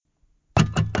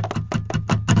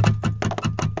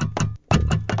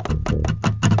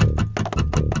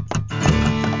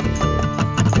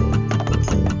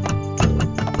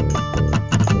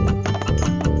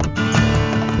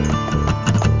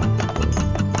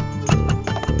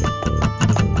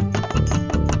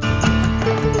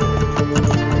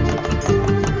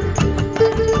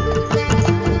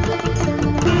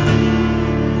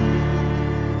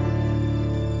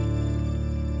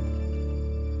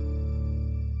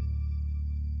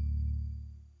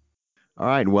All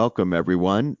right, welcome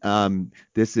everyone.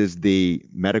 This is the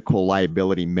Medical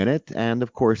Liability Minute, and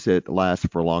of course, it lasts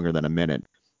for longer than a minute.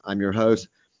 I'm your host,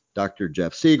 Dr.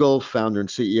 Jeff Siegel, founder and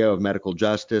CEO of Medical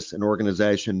Justice, an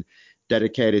organization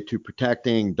dedicated to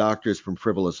protecting doctors from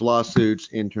frivolous lawsuits,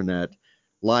 internet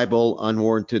libel,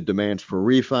 unwarranted demands for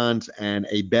refunds, and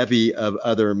a bevy of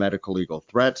other medical legal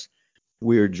threats.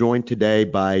 We are joined today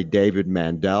by David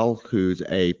Mandel, who's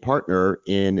a partner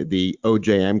in the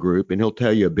OJM Group, and he'll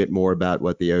tell you a bit more about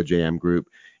what the OJM Group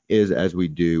is as we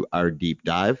do our deep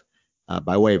dive.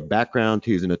 By way of background,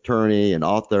 he's an attorney, an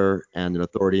author, and an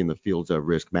authority in the fields of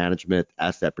risk management,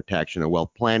 asset protection, and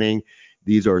wealth planning.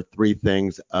 These are three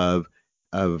things of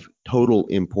total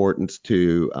importance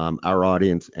to our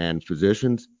audience and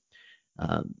physicians.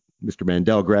 Mr.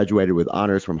 Mandel graduated with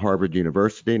honors from Harvard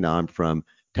University. Now I'm from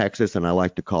Texas, and I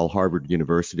like to call Harvard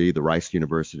University the Rice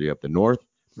University of the North.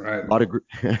 Right.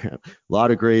 Law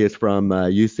degree is from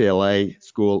UCLA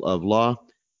School of Law,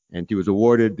 and he was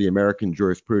awarded the American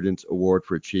Jurisprudence Award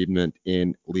for Achievement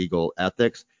in Legal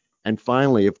Ethics. And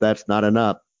finally, if that's not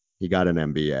enough, he got an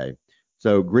MBA.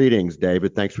 So greetings,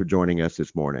 David. Thanks for joining us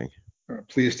this morning.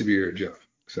 Pleased to be here, Jeff.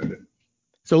 Excited.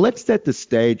 So let's set the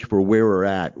stage for where we're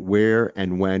at, where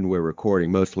and when we're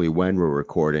recording, mostly when we're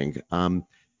recording.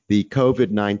 The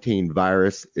COVID-19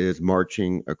 virus is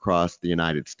marching across the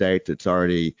United States. It's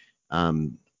already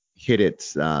hit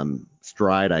its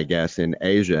stride, I guess, in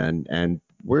Asia, and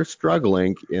we're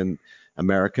struggling in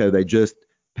America. They just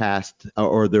passed,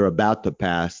 or they're about to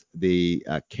pass, the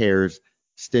CARES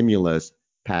stimulus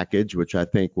package, which I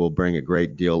think will bring a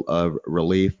great deal of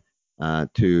relief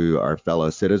to our fellow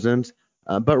citizens.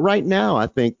 But right now, I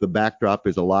think the backdrop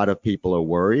is a lot of people are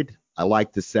worried. I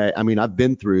like to say, I mean, I've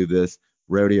been through this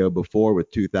rodeo before with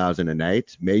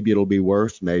 2008. Maybe it'll be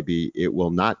worse. Maybe it will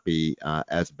not be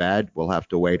as bad. We'll have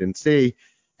to wait and see.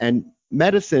 And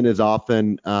medicine is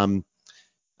often,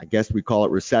 I guess we call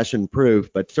it recession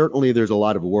proof, but certainly there's a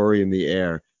lot of worry in the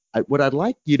air. What I'd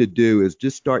like you to do is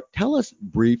just tell us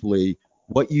briefly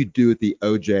what you do at the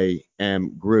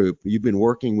OJM Group. You've been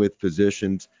working with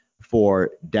physicians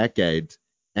for decades,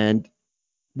 and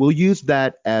we'll use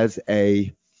that as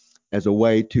a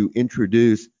way to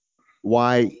introduce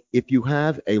why, if you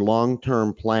have a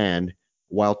long-term plan,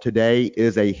 while today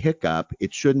is a hiccup,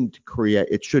 it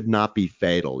should not be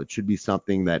fatal. It should be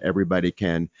something that everybody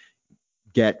can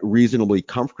get reasonably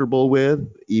comfortable with,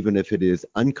 even if it is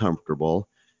uncomfortable,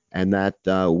 and that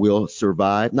we'll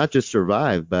survive, not just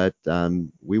survive, but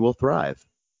we will thrive.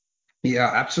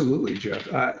 Yeah, absolutely, Jeff.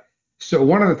 So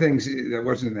one of the things that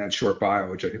wasn't in that short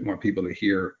bio, which I didn't want people to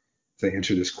hear as I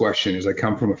answer this question, is I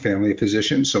come from a family of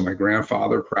physicians. So my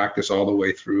grandfather practiced all the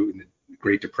way through the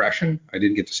Great Depression. I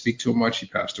didn't get to speak to him much. He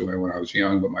passed away when I was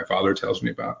young, but my father tells me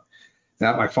about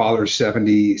that. My father's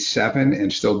 77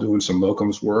 and still doing some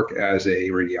locums work as a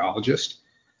radiologist.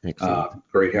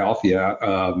 Great health,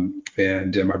 yeah.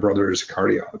 And my brother is a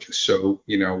cardiologist. So,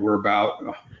 we're about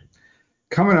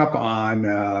coming up on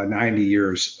 90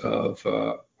 years of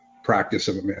practice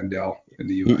of a Mandel in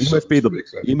the U.S.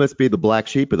 You must be the black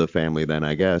sheep of the family then,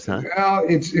 I guess, huh? Well,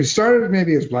 it started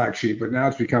maybe as black sheep, but now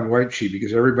it's become white sheep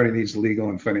because everybody needs legal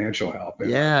and financial help.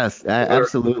 Yes,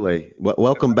 absolutely.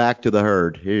 Welcome back to the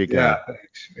herd. Here you go. Yeah,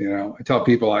 thanks. I tell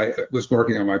people I was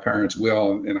working on my parents'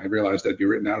 will, and I realized I'd be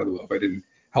written out of the will if I didn't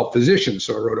help physicians.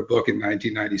 So I wrote a book in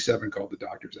 1997 called The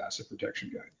Doctor's Asset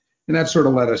Protection Guide. And that sort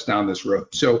of led us down this road.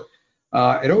 So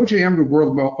at OJM Group, we're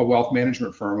a wealth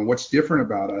management firm. And what's different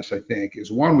about us, I think, is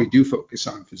one, we do focus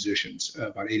on physicians.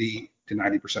 About 80 to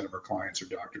 90% of our clients are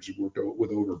doctors who worked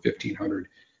with over 1,500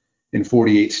 in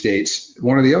 48 states.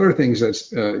 One of the other things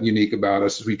that's unique about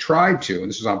us is we tried to, and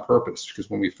this is on purpose, because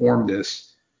when we formed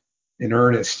this in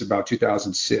earnest about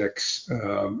 2006,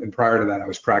 and prior to that, I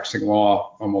was practicing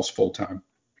law almost full time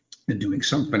and doing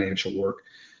some financial work.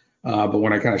 But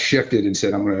when I kind of shifted and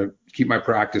said, I'm going to keep my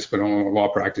practice, but only law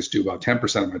practice, do about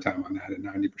 10% of my time on that and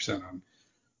 90% on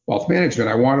wealth management,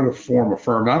 I wanted to form a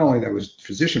firm not only that was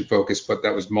physician focused, but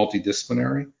that was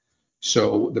multidisciplinary.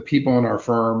 So the people in our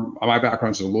firm, my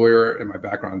background is a lawyer, and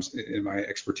my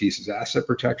expertise is asset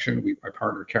protection. My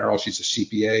partner Carol, she's a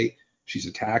CPA, she's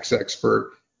a tax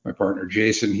expert. My partner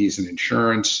Jason, he's an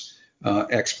insurance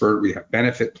expert. We have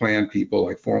benefit plan people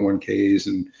like 401ks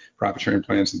and profit sharing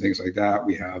plans and things like that.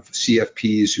 We have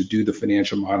CFPs who do the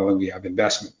financial modeling. We have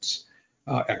investments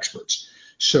experts.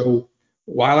 So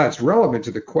while that's relevant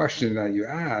to the question that you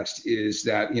asked, is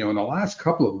that in the last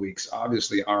couple of weeks,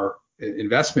 obviously our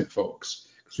investment folks,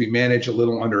 because we manage a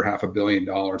little under $500 million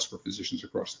for physicians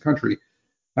across the country,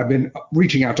 I've been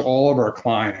reaching out to all of our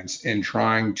clients and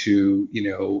trying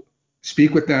to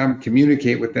speak with them,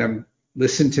 communicate with them,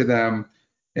 listen to them,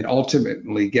 and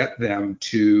ultimately get them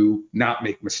to not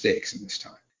make mistakes in this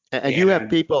time. And And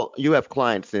you have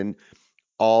clients in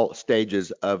all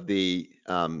stages of the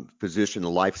physician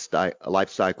life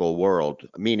cycle world,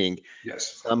 meaning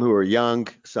yes, some who are young,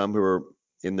 some who are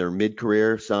in their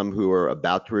mid-career, some who are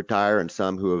about to retire, and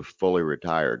some who have fully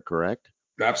retired, correct?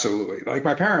 absolutely. Like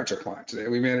my parents are clients.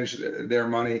 We manage their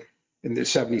money in the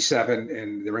 77,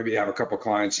 and there maybe have a couple of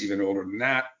clients even older than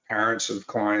that, parents of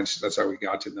clients. That's how we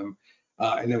got to them.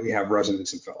 And then we have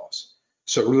residents and fellows.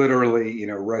 So literally,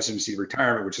 residency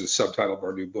retirement, which is the subtitle of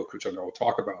our new book, which I know we'll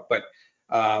talk about. But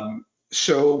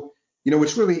so,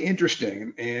 what's really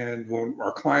interesting, and when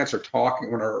our clients are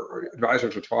talking, when our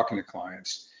advisors are talking to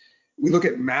clients, we look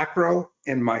at macro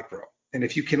and micro. And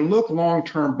if you can look long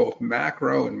term, both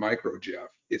macro and micro, Jeff,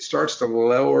 it starts to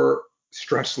lower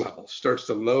stress levels, starts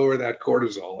to lower that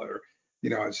cortisol. Or,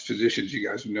 as physicians, you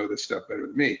guys know this stuff better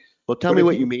than me. Well, tell But me if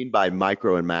what you you, mean by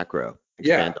micro and macro.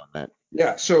 yeah, Expand on that.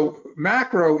 yeah. So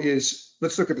macro is,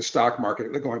 let's look at the stock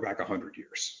market going back 100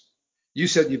 years. You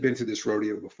said you've been to this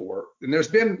rodeo before, and there's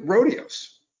been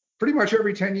rodeos pretty much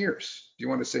every 10 years. Do you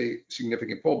want to say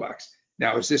significant pullbacks?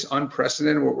 Now, is this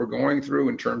unprecedented what we're going through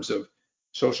in terms of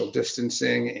social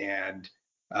distancing and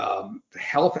the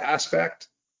health aspect,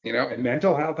 and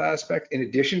mental health aspect, in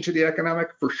addition to the economic,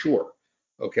 for sure.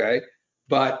 Okay.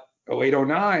 But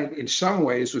 0809 in some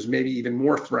ways was maybe even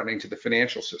more threatening to the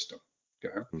financial system.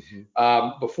 Okay.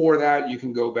 Hmm. Before that, you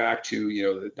can go back to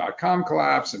the dot-com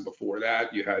collapse, and before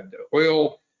that, you had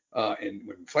oil and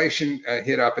when inflation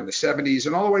hit up in the 70s,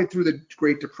 and all the way through the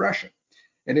Great Depression.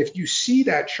 And if you see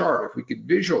that chart, if we could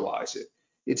visualize it,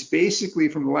 it's basically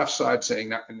from the left side saying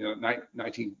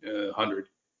 1900,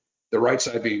 the right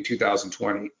side being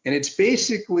 2020, and it's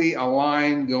basically a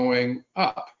line going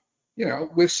up,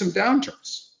 with some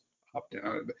downturns, up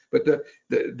down. But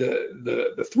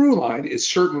the through line is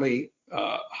certainly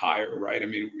higher, right? I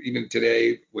mean, even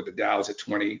today with the Dow's at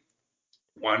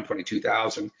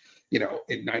 22,000, in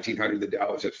 1900 the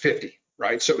Dow was at 50,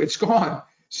 right? So it's gone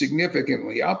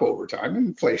significantly up over time.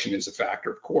 Inflation is a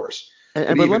factor, of course, but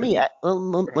But even let me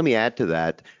add to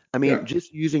that. I yeah, mean,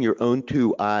 just using your own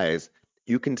two eyes,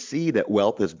 you can see that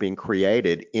wealth is being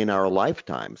created in our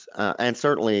lifetimes. And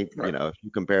certainly, right. if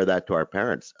you compare that to our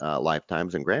parents'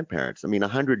 lifetimes and grandparents, I mean,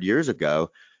 100 years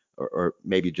ago, or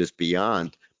maybe just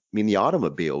beyond, I mean, the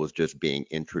automobile was just being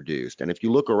introduced. And if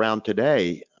you look around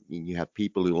today, I mean, you have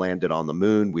people who landed on the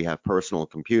moon, we have personal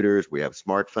computers, we have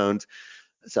smartphones.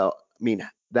 So, I mean,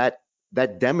 that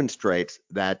that demonstrates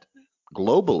that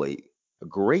globally, a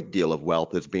great deal of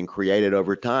wealth is being created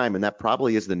over time, and that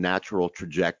probably is the natural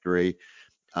trajectory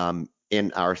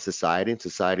in our society and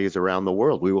societies around the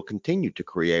world. We will continue to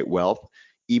create wealth,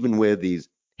 even with these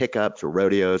hiccups or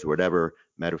rodeos, or whatever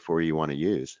metaphor you want to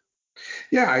use.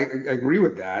 Yeah, I agree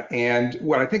with that. And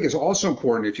what I think is also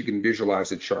important, if you can visualize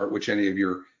the chart, which any of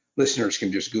your listeners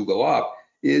can just Google up,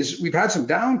 is we've had some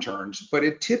downturns, but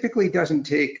it typically doesn't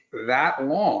take that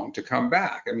long to come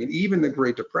back. I mean, even the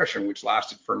Great Depression, which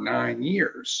lasted for 9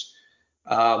 years,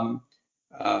 um,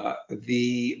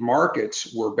 the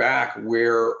markets were back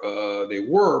where they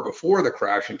were before the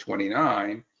crash in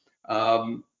 29,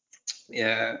 um,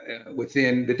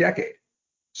 within the decade.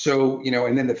 So,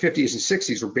 and then the 50s and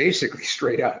 60s were basically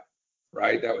straight up,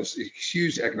 right? That was a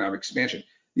huge economic expansion.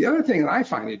 The other thing that I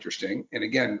find interesting, and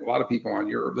again, a lot of people on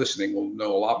your listening will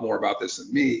know a lot more about this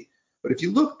than me, but if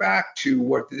you look back to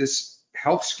what this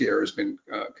health scare has been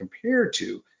compared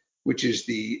to, which is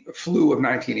the flu of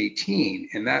 1918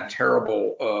 and that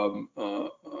terrible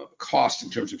cost in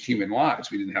terms of human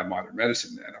lives. We didn't have modern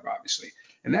medicine then, obviously.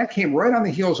 And that came right on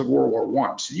the heels of World War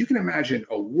I. So you can imagine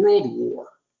a world war.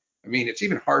 I mean, it's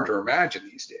even hard to imagine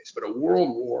these days, but a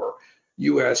world war,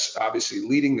 U.S. obviously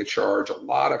leading the charge, a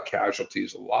lot of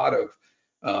casualties, a lot of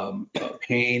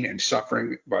pain and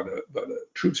suffering by the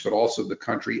troops, but also the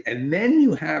country. And then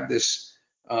you have this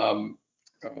um,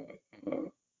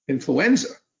 influenza,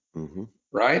 Hmm.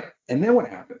 right? And then what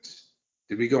happens?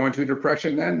 Did we go into a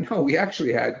depression then? No, we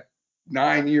actually had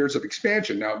 9 years of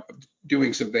expansion. Now,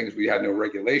 doing some things we had no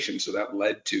regulation, so that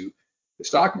led to the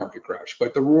stock market crash.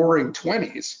 But the roaring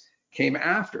 20s came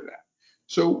after that.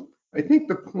 So I think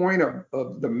the point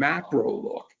of the macro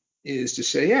look is to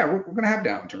say, yeah, we're going to have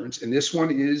downturns, and this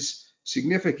one is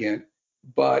significant,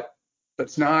 but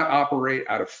let's not operate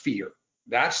out of fear.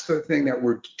 That's the thing that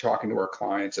we're talking to our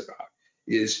clients about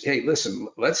is, hey, listen,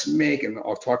 let's make, and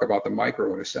I'll talk about the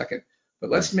micro in a second, but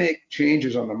let's make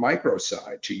changes on the micro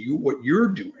side to you, what you're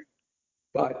doing.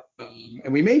 But,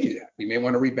 and we may do that. We may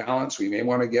want to rebalance.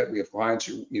 We have clients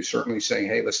who certainly saying,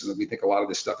 hey, listen, we think a lot of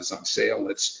this stuff is on sale.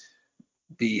 Let's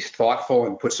be thoughtful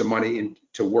and put some money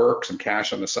into work, some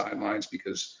cash on the sidelines,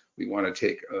 because we want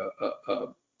to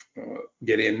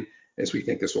get in as we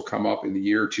think this will come up in the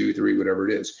year, 2, 3, whatever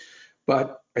it is.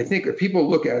 But I think if people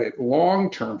look at it long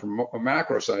term from a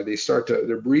macro side,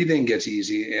 their breathing gets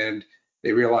easy and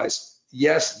they realize,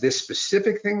 yes, this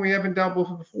specific thing we haven't dealt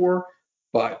with before,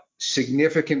 but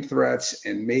significant threats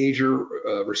and major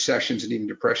recessions and even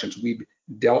depressions we've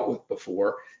dealt with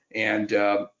before. And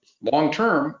long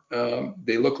term,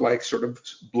 they look like sort of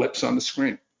blips on the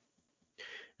screen.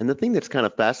 And the thing that's kind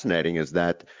of fascinating is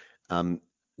that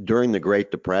during the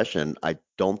Great Depression, I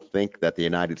don't think that the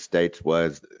United States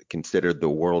was considered the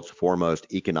world's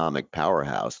foremost economic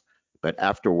powerhouse. But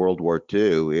after World War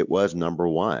II, it was number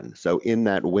one. So in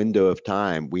that window of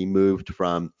time, we moved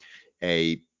from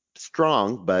a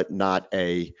strong, but not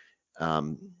I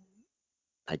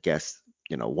guess,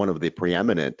 one of the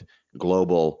preeminent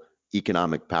global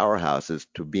economic powerhouses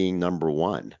to being number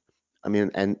one. I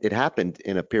mean, and it happened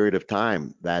in a period of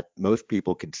time that most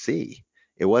people could see.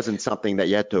 It wasn't something that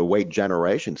you had to wait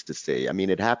generations to see. I mean,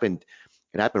 it happened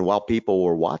while people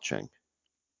were watching.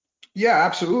 Yeah,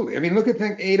 absolutely. I mean, look at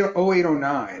thing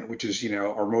 0809, which is,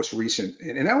 our most recent,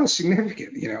 and that was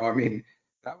significant. I mean,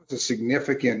 that was a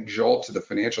significant jolt to the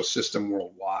financial system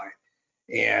worldwide,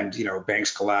 and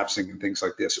banks collapsing and things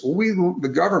like this.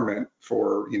 The government,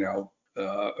 for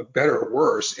better or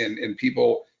worse, and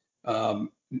people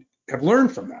have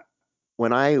learned from that.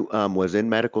 When I was in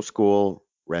medical school,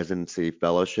 residency,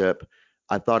 fellowship,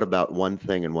 I thought about one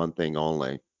thing and one thing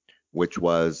only, which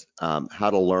was how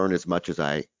to learn as much as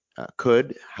I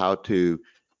could, how to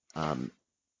um,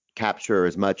 capture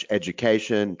as much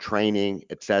education, training,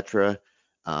 etc.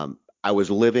 I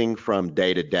was living from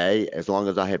day to day. As long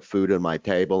as I had food on my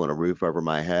table and a roof over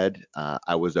my head,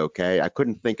 I was okay. I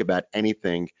couldn't think about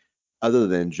anything other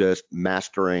than just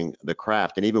mastering the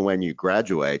craft. And even when you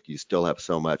graduate, you still have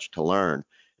so much to learn.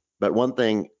 But one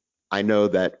thing I know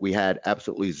that we had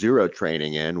absolutely zero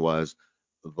training in was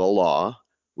the law.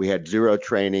 We had zero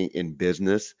training in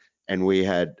business, and we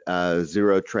had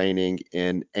zero training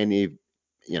in any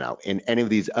of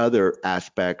these other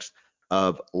aspects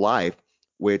of life,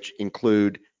 which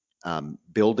include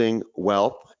building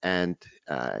wealth and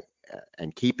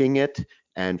keeping it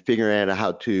and figuring out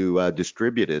how to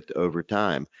distribute it over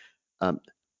time. Um,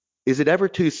 is it ever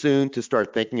too soon to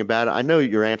start thinking about it? I know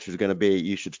your answer is going to be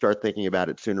you should start thinking about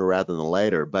it sooner rather than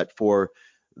later, but for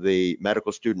the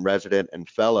medical student, resident, and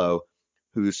fellow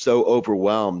who's so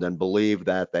overwhelmed and believe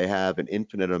that they have an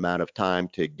infinite amount of time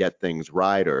to get things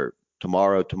right, or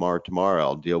tomorrow,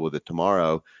 I'll deal with it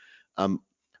tomorrow. Um,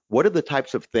 what are the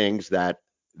types of things that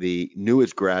the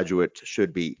newest graduates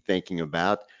should be thinking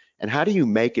about? And how do you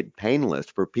make it painless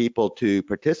for people to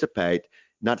participate,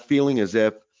 not feeling as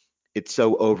if it's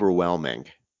so overwhelming?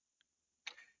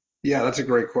 Yeah, that's a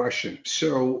great question.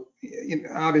 So,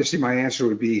 obviously, my answer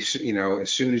would be, as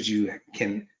soon as you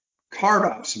can carve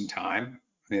out some time,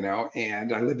 and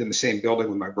I lived in the same building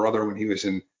with my brother when he was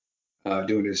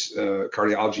doing his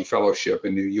cardiology fellowship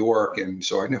in New York, and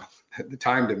so I know the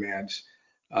time demands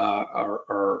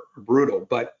are brutal.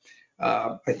 But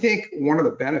I think one of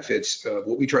the benefits of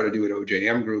what we try to do at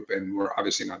OJM Group, and we're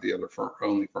obviously not the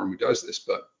only firm who does this,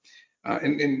 but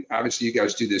and obviously you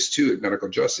guys do this too at Medical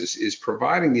Justice, is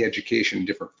providing the education in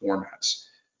different formats.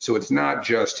 So it's not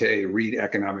just, hey, read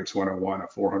Economics 101, a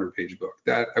 400-page book.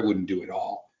 That I wouldn't do at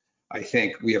all. I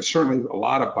think we have certainly a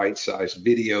lot of bite-sized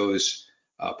videos,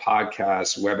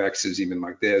 podcasts, WebExes, even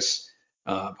like this,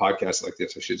 podcasts like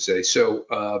this, I should say. So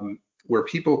where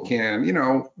people can,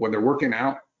 when they're working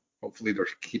out, hopefully they're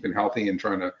keeping healthy and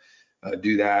trying to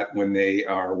do that when they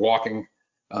are walking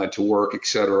to work, et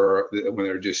cetera, when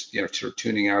they're just, sort of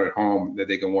tuning out at home, that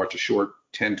they can watch a short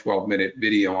 10, 12-minute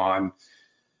video on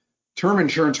term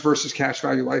insurance versus cash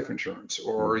value life insurance,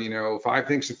 or, 5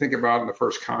 things to think about in the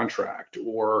first contract,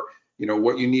 or,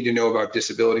 what you need to know about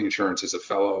disability insurance as a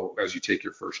fellow as you take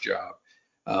your first job.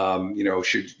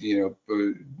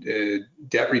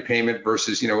 Debt repayment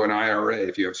versus, an IRA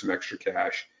if you have some extra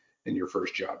cash in your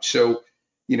first job. So,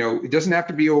 it doesn't have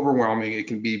to be overwhelming. It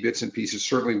can be bits and pieces.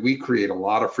 Certainly, we create a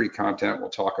lot of free content. We'll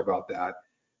talk about that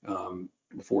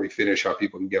before we finish, how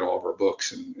people can get all of our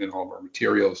books and all of our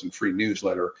materials and free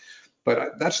newsletter.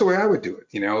 But that's the way I would do it.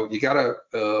 You got to,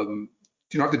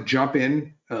 you don't have to jump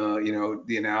in,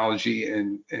 the analogy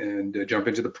and jump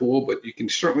into the pool, but you can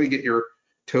certainly get your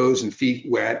toes and feet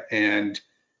wet and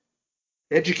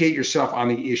educate yourself on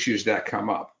the issues that come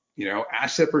up.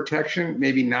 Asset protection,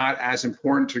 maybe not as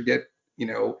important to get,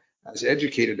 as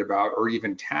educated about, or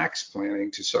even tax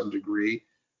planning to some degree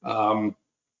when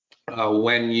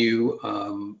you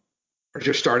are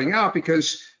just starting out,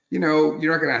 because you're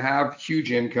not going to have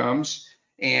huge incomes,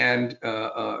 and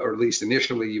or at least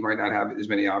initially, you might not have as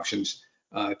many options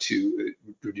to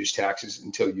reduce taxes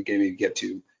until you maybe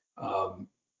um,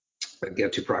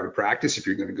 get to private practice if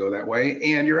you're going to go that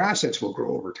way, and your assets will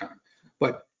grow over time.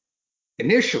 But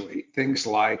initially, things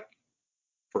like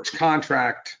first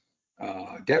contract,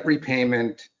 debt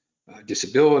repayment,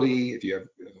 disability, if you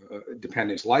have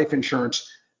dependents life insurance,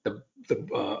 the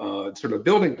sort of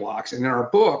building blocks. And in our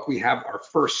book, we have our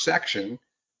first section,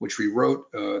 which we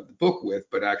wrote the book with,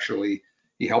 but actually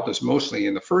he helped us mostly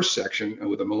in the first section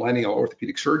with a millennial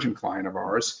orthopedic surgeon client of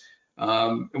ours.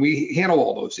 And we handle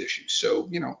all those issues. So,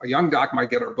 a young doc might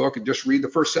get our book and just read the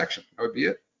first section. That would be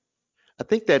it. I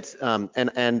think that's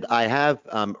and I have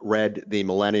read the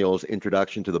Millennials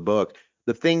introduction to the book.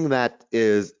 The thing that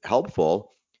is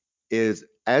helpful is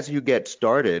as you get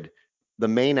started, the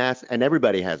main asset, and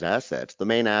everybody has assets, the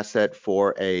main asset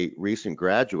for a recent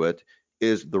graduate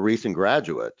is the recent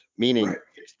graduate, meaning Right.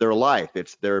 it's their life,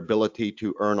 it's their ability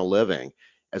to earn a living.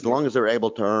 As long as they're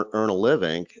able to earn a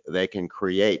living, they can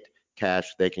create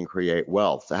cash, they can create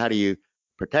wealth. So how do you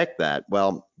protect that?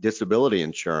 Well, disability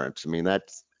insurance. I mean,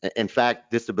 in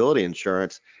fact, disability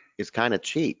insurance is kind of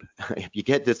cheap. If you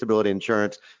get disability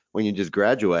insurance when you just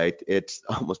graduate, it's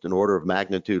almost an order of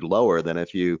magnitude lower than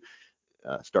if you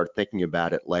start thinking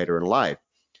about it later in life.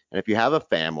 And if you have a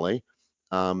family,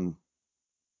 um,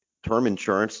 term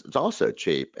insurance is also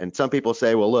cheap. And some people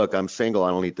say, well, look, I'm single,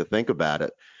 I don't need to think about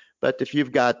it. But if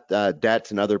you've got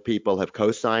debts and other people have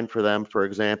co-signed for them, for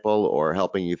example, or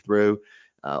helping you through,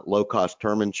 low-cost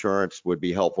term insurance would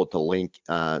be helpful to link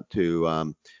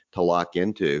to lock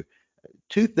into.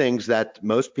 Two things that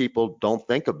most people don't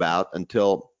think about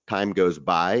until time goes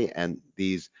by, and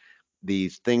these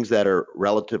things that are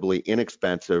relatively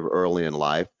inexpensive early in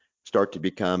life start to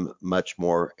become much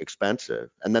more expensive.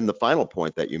 And then the final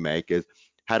point that you make is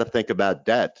how to think about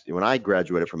debt. When I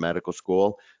graduated from medical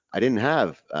school, I didn't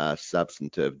have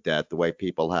substantive debt the way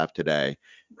people have today.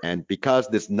 And because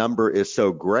this number is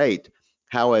so great,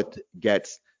 how it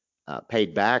gets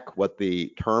paid back, what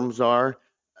the terms are,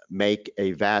 make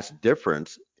a vast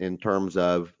difference in terms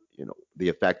of the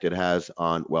effect it has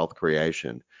on wealth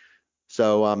creation.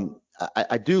 So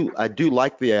I do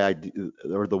like the idea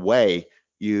or the way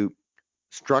you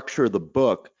structure the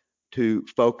book to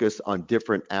focus on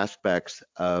different aspects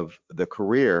of the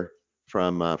career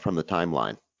from the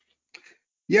timeline.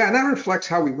 Yeah, and that reflects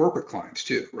how we work with clients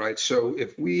too, right? So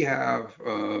if we have,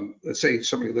 let's say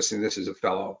somebody listening to this is a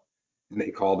fellow and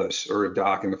they called us, or a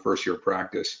doc in the first year of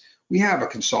practice, we have a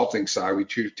consulting side. We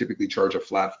typically charge a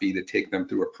flat fee to take them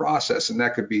through a process, and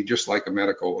that could be just like a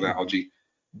medical analogy,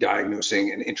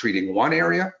 diagnosing and treating one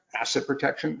area, asset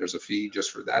protection. There's a fee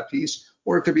just for that piece,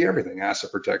 or it could be everything: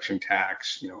 asset protection,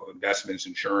 tax, investments,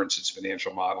 insurance, it's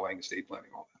financial modeling, estate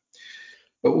planning, all that.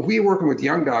 But if we're working with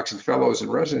young docs and fellows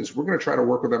and residents, we're going to try to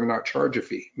work with them and not charge a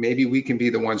fee. Maybe we can be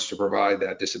the ones to provide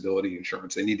that disability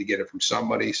insurance. They need to get it from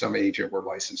somebody, some agent. We're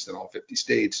licensed in all 50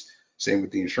 states. Same with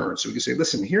the insurance. So we can say,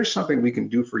 listen, here's something we can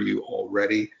do for you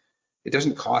already. It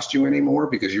doesn't cost you anymore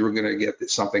because you were going to get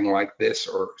something like this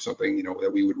or something,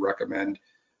 that we would recommend.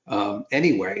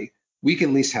 Anyway, we can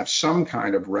at least have some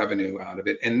kind of revenue out of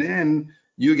it. And then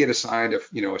you get assigned a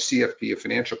CFP, a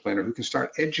financial planner, who can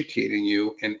start educating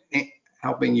you and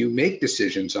helping you make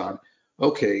decisions on,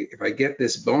 okay, if I get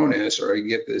this bonus or I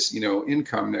get this,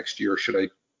 income next year, should I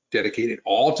dedicate it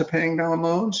all to paying down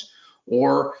loans?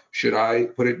 Or should I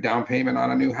put a down payment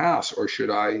on a new house? Or should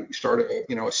I start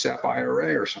a SEP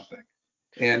IRA or something?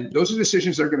 And those are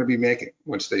decisions they're going to be making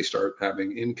once they start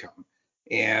having income.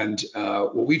 And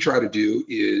what we try to do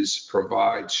is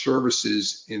provide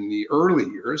services in the early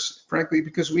years, frankly,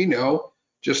 because we know,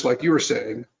 just like you were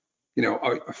saying,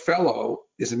 a fellow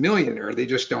is a millionaire. They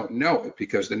just don't know it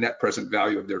because the net present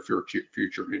value of their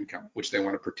future income, which they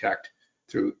want to protect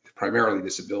through primarily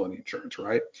disability insurance,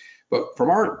 right? But from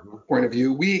our point of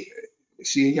view, we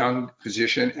see a young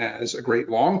physician as a great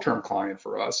long-term client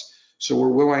for us. So we're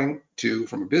willing to,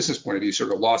 from a business point of view,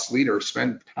 sort of loss leader,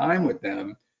 spend time with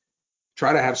them,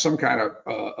 try to have some kind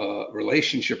of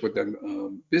relationship with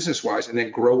them business-wise, and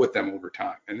then grow with them over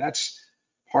time. And that's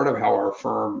part of how our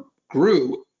firm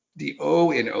grew. The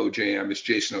O in OJM is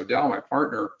Jason O'Dell, my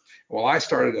partner. While I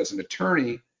started as an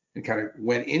attorney and kind of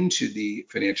went into the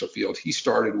financial field, he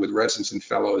started with residents and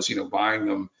fellows, buying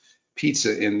them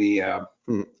pizza in the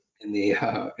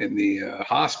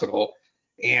hospital.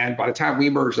 And by the time we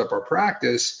merged up our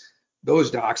practice,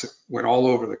 those docs went all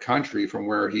over the country from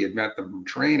where he had met them from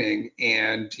training.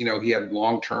 And, he had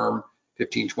long-term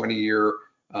 15, 20-year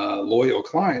loyal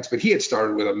clients, but he had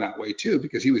started with them that way too,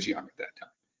 because he was young at that time.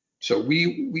 So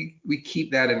we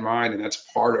keep that in mind, and that's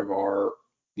part of our,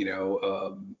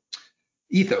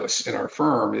 ethos in our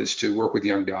firm is to work with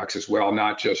young docs as well,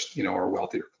 not just, our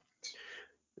wealthier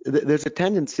clients. There's a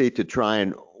tendency to try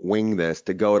and wing this,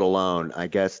 to go it alone. I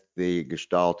guess the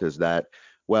gestalt is that,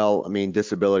 well, I mean,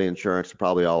 disability insurance is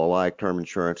probably all alike, term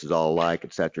insurance is all alike,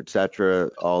 et cetera, et cetera.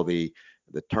 All the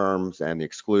terms and the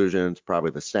exclusions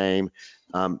probably the same.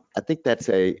 I think that's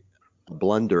a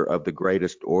blunder of the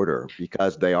greatest order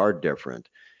because they are different.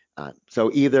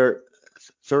 So either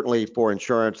certainly for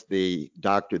insurance, the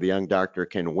young doctor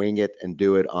can wing it and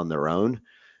do it on their own,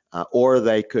 or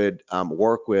they could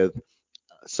work with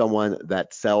someone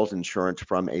that sells insurance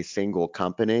from a single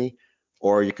company,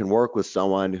 or you can work with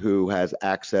someone who has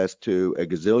access to a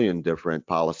gazillion different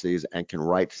policies and can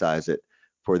right size it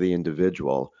for the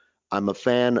individual. I'm a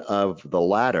fan of the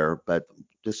latter, but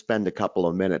just spend a couple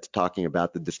of minutes talking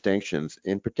about the distinctions,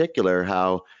 in particular,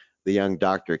 how the young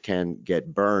doctor can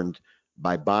get burned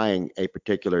by buying a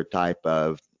particular type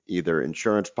of either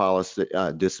insurance policy,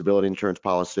 disability insurance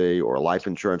policy, or life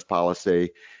insurance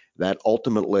policy that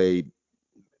ultimately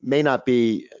may not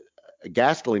be a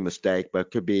ghastly mistake, but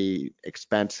could be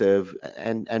expensive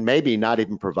and maybe not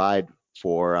even provide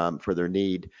for their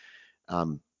need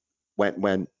um,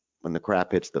 when the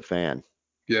crap hits the fan.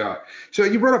 Yeah. So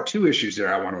you brought up two issues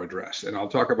there I want to address, and I'll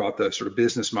talk about the sort of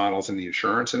business models and the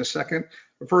insurance in a second.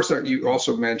 But first, you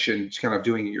also mentioned kind of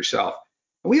doing it yourself.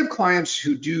 And we have clients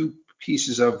who do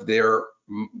pieces of their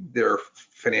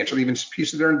financial, even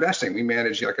piece of their investing. We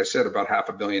manage, like I said, about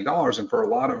 $500 million, and for a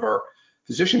lot of our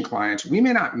physician clients, we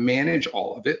may not manage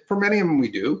all of it. For many of them, we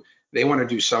do. They want to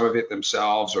do some of it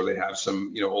themselves, or they have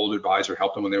some, old advisor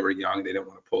help them when they were young. They don't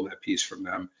want to pull that piece from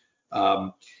them.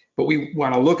 But we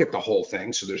want to look at the whole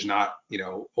thing so there's not,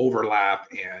 overlap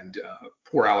and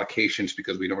poor allocations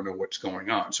because we don't know what's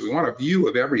going on. So we want a view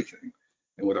of everything.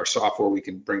 And with our software, we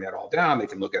can bring that all down. They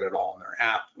can look at it all on their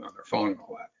app, on their phone and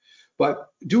all that. But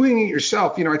doing it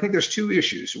yourself, I think there's two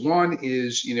issues. One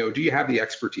is, do you have the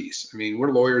expertise? I mean,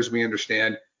 we're lawyers, we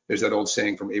understand. There's that old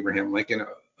saying from Abraham Lincoln,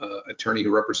 attorney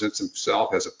who represents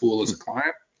himself as a fool as a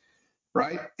client,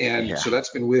 right? And Yeah. so that's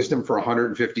been wisdom for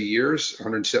 150 years,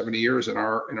 170 years in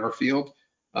our field.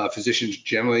 Physicians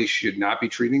generally should not be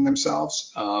treating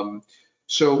themselves.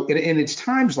 So, and it's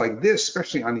times like this,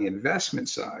 especially on the investment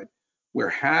side, where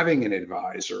having an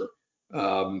advisor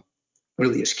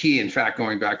really is key. In fact,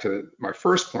 going back to my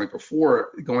first point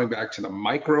before, going back to the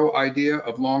micro idea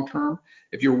of long-term,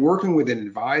 if you're working with an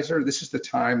advisor, this is the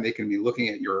time they can be looking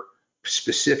at your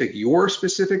specific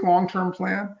long-term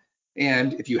plan.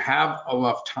 And if you have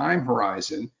enough time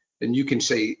horizon, then you can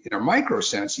say in a micro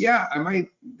sense, yeah,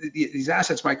 these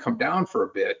assets might come down for a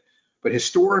bit, but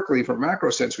historically from macro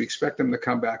sense, we expect them to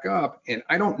come back up, and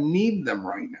I don't need them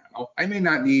right now. I may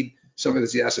not need some of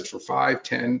these assets for 5,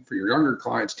 10, for your younger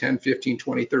clients, 10, 15,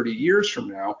 20, 30 years from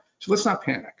now. So let's not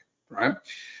panic, right?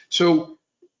 So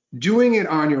doing it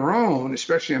on your own,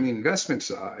 especially on the investment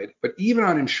side, but even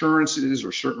on insurances,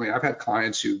 or certainly I've had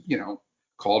clients who,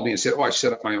 called me and said, oh, I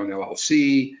set up my own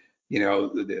LLC,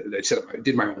 I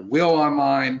did my own will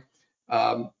online.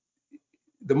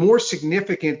 The more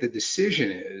significant the decision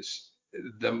is,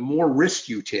 the more risk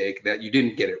you take that you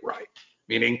didn't get it right.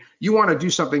 Meaning you want to do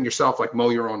something yourself, like mow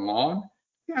your own lawn.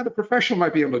 Yeah, the professional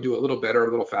might be able to do a little better, a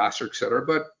little faster, et cetera.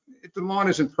 But if the lawn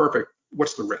isn't perfect,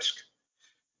 what's the risk?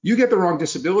 You get the wrong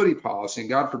disability policy, and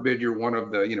God forbid you're one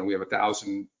of the, we have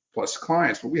 1,000 plus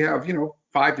clients, but we have,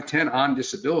 5 to 10 on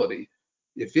disability.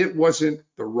 If it wasn't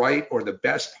the right or the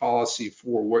best policy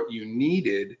for what you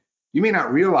needed, you may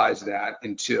not realize that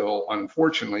until,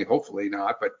 unfortunately, hopefully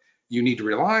not, but you need to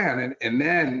rely on it. And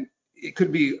then it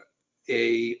could be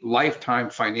a lifetime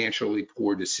financially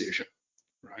poor decision,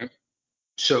 right?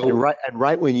 So, And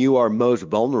right when you are most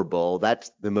vulnerable,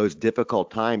 that's the most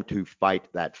difficult time to fight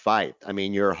that fight. I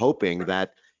mean, you're hoping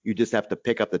that you just have to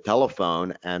pick up the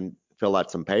telephone and fill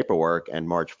out some paperwork and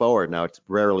march forward. Now, it's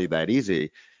rarely that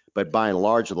easy, but by and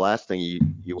large, the last thing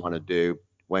you want to do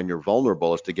when you're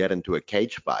vulnerable is to get into a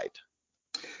cage fight.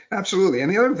 absolutely.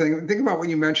 And the other thing, think about what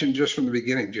you mentioned just from the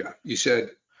beginning, Jeff. You said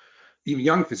even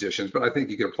young physicians, but I think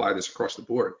you could apply this across the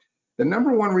board. The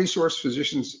number one resource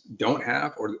physicians don't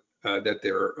have, or that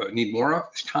they need more of,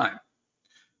 is time.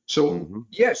 So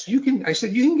yes, you can. I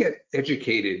said you can get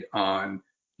educated on,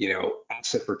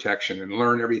 asset protection and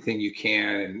learn everything you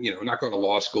can, and not go to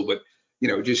law school, but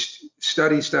just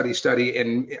study, study, study.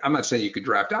 And I'm not saying you could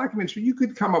draft documents, but you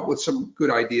could come up with some good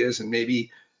ideas and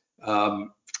maybe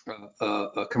come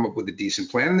up with a decent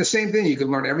plan. And the same thing, you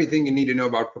can learn everything you need to know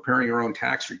about preparing your own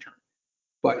tax return.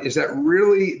 But is that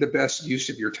really the best use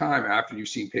of your time after you've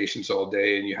seen patients all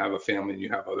day and you have a family and you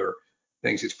have other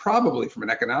things, it's probably from an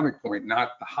economic point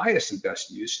not the highest and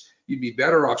best use. You'd be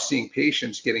better off seeing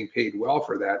patients getting paid well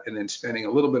for that and then spending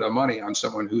a little bit of money on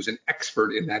someone who's an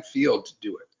expert in that field to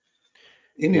do it.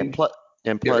 Yeah,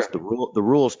 plus the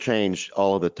rules change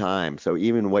all of the time. So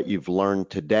even what you've learned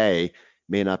today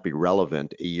may not be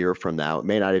relevant a year from now. It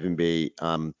may not even be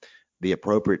the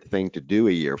appropriate thing to do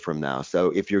a year from now.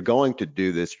 So if you're going to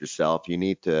do this yourself, you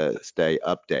need to stay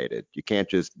updated. You can't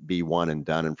just be one and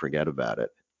done and forget about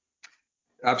it.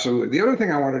 Absolutely. The other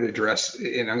thing I wanted to address,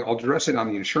 and I'll address it on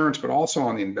the insurance, but also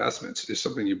on the investments, is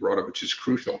something you brought up, which is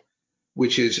crucial,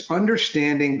 which is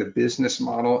understanding the business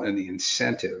model and the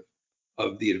incentive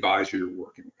of the advisor you're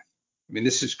working with. I mean,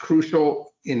 this is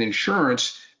crucial in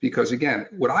insurance because, again,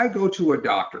 would I go to a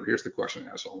doctor? Here's the question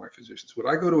I ask all my physicians. Would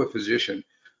I go to a physician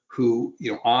who,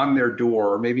 on their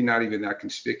door, or maybe not even that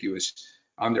conspicuous,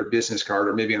 on their business card,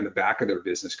 or maybe on the back of their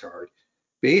business card,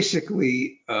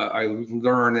 basically, I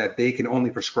learned that they can only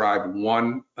prescribe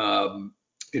one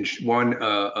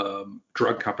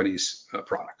drug company's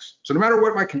products. So no matter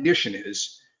what my condition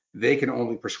is, they can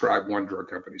only prescribe one drug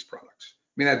company's products.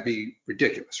 I mean, that'd be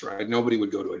ridiculous, right? Nobody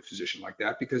would go to a physician like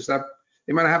that because they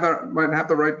might have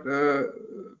the right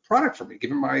product for me,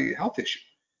 given my health issue.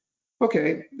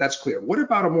 Okay, that's clear. What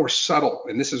about a more subtle,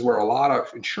 and this is where a lot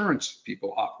of insurance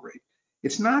people operate.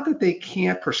 It's not that they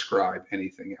can't prescribe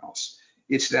anything else.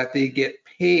 It's that they get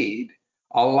paid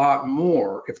a lot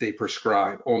more if they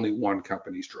prescribe only one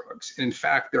company's drugs. In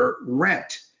fact, their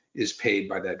rent is paid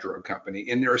by that drug company,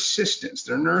 and their assistants,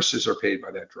 their nurses are paid by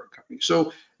that drug company.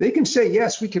 So they can say,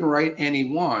 yes, we can write any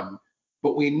one,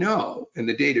 but we know, and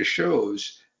the data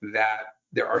shows that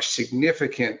there are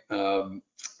significant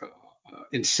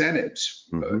incentives,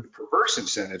 perverse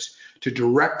incentives, to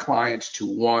direct clients to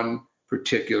one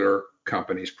particular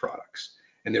company's products.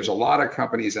 And there's a lot of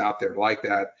companies out there like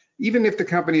that, even if the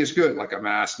company is good, like a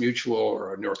Mass Mutual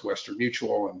or a Northwestern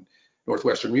Mutual, and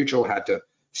Northwestern Mutual had to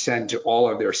send to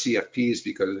all of their CFPs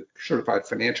because certified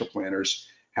financial planners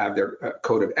have their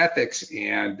code of ethics,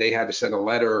 and they had to send a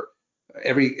letter.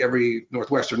 Every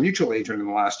Northwestern Mutual agent in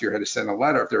the last year had to send a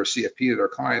letter if they're a CFP to their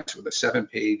clients with a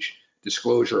 7-page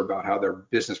disclosure about how their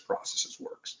business processes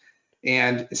works.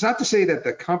 And it's not to say that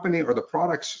the company or the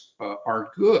products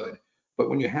aren't good, but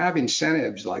when you have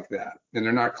incentives like that and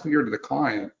they're not clear to the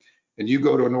client, and you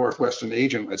go to a Northwestern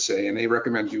agent, let's say, and they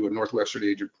recommend you a Northwestern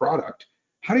agent product,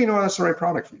 how do you know that's the right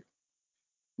product for you?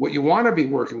 What you want to be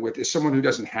working with is someone who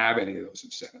doesn't have any of those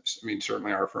incentives. I mean,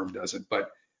 certainly our firm doesn't,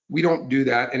 but we don't do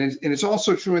that. And it's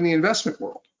also true in the investment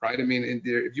world, right? I mean,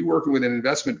 if you're working with an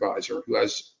investment advisor who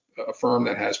has a firm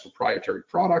that has proprietary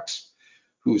products,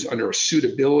 who's under a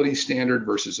suitability standard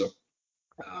versus a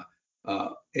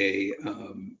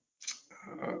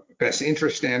best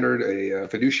interest standard, a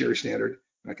fiduciary standard.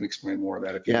 I can explain more of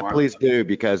that if you want. Yeah, please do,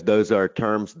 because those are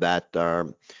terms that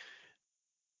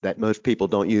most people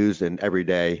don't use in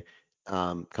everyday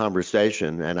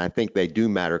conversation, and I think they do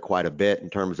matter quite a bit in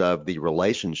terms of the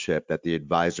relationship that the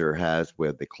advisor has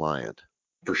with the client.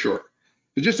 For sure.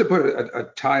 But just to put a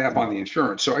tie up on the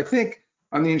insurance. So I think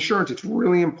on the insurance, it's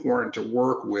really important to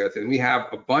work with, and we have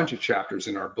a bunch of chapters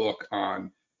in our book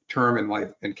on term and life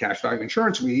and cash value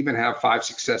insurance. We even have 5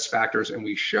 success factors, and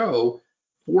we show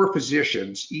 4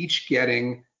 physicians each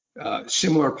getting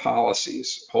similar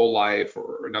policies, whole life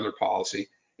or another policy,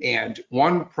 and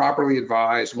one properly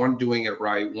advised, one doing it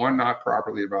right, one not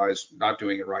properly advised, not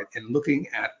doing it right, and looking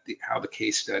at how the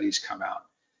case studies come out.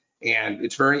 And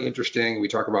it's very interesting. We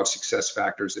talk about success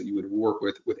factors that you would work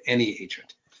with any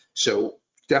agent. So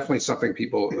definitely something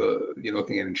people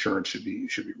looking at insurance should be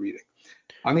reading.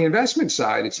 On the investment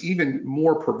side, it's even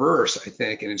more perverse, I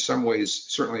think, and in some ways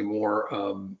certainly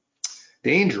more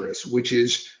dangerous, which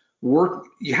is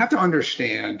you have to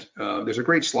understand, there's a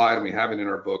great slide, and we have it in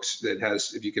our books, that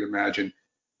has, if you can imagine,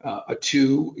 a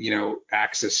 2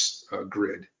 axis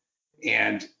grid.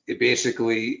 And it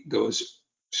basically goes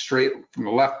straight from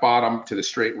the left bottom to the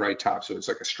straight right top. So it's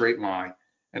like a straight line.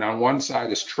 And on one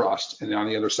side is trust, and on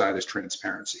the other side is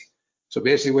transparency. So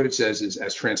basically what it says is,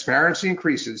 as transparency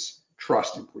increases,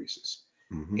 trust increases.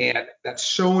 Mm-hmm. And that's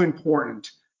so important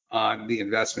on the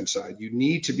investment side. You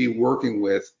need to be working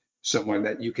with someone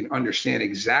that you can understand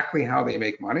exactly how they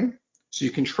make money, so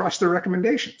you can trust their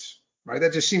recommendations, right?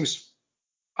 That just seems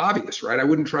obvious, right? I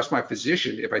wouldn't trust my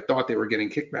physician if I thought they were getting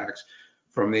kickbacks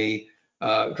from the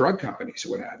drug companies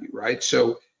or what have you, right?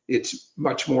 So it's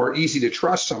much more easy to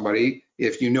trust somebody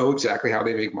if you know exactly how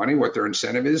they make money, what their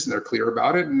incentive is, and they're clear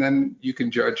about it, and then you can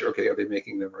judge, okay, are they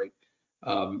making the right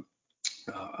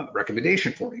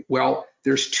recommendation for me? Well,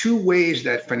 there's 2 ways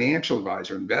that financial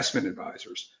advisor, investment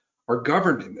advisors, are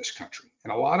governed in this country,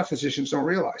 and a lot of physicians don't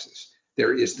realize this.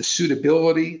 There is the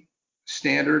suitability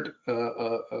standard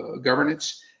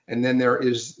governance, and then there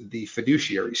is the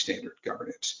fiduciary standard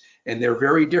governance. And they're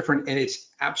very different, and it's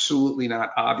absolutely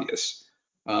not obvious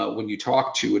when you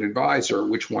talk to an advisor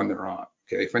which one they're on.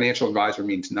 Okay, financial advisor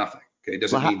means nothing. Okay, it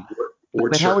doesn't mean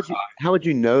board But certified. how would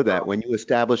you know that when you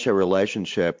establish a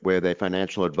relationship with a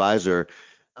financial advisor,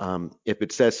 if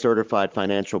it says certified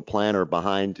financial planner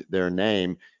behind their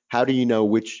name, how do you know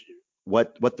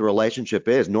what the relationship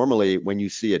is? Normally, when you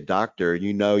see a doctor,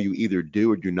 you know you either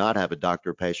do or do not have a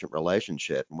doctor-patient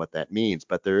relationship and what that means.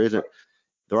 But there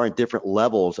aren't different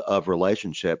levels of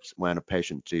relationships when a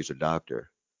patient sees a doctor.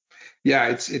 Yeah,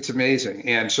 it's amazing.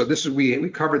 And so this is we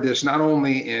covered this not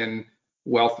only in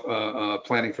Wealth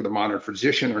Planning for the Modern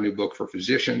Physician, our new book for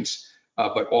physicians,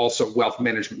 but also Wealth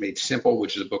Management Made Simple,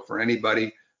 which is a book for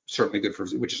anybody, certainly good for,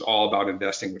 which is all about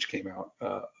investing, which came out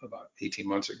about 18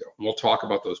 months ago. And we'll talk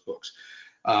about those books.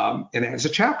 And it has a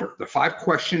chapter, the 5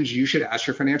 questions you should ask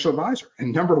your financial advisor.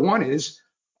 And number 1 is,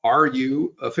 are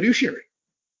you a fiduciary?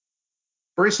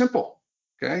 Very simple.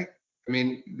 Okay. I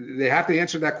mean, they have to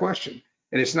answer that question.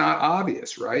 And it's not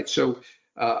obvious, right? So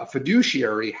a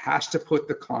fiduciary has to put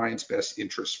the client's best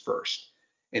interests first.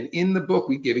 And in the book,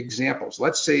 we give examples.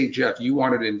 Let's say, Jeff, you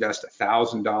wanted to invest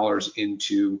 $1,000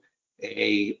 into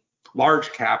a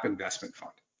large cap investment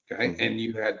fund, okay? Mm-hmm. And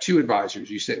you had 2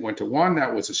 advisors. You went to one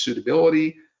that was a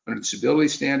suitability under the suitability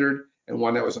standard and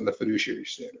one that was on the fiduciary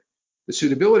standard. The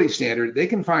suitability standard, they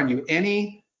can find you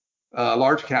any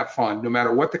large cap fund, no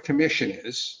matter what the commission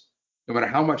is, no matter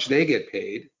how much they get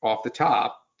paid off the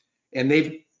top, and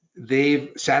they've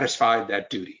satisfied that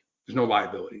duty. There's no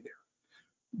liability there.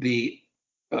 The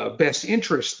best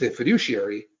interest, the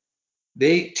fiduciary,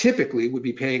 they typically would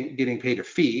be getting paid a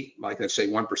fee, like let's say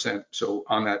 1%. So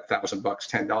on that $1,000,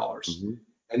 $10, mm-hmm.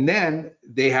 And then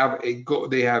they have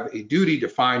a duty to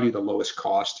find you the lowest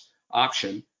cost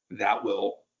option that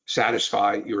will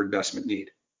satisfy your investment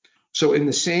need. So in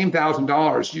the same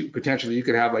 $1,000, you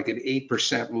could have like an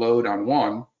 8% load on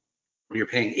one, where you're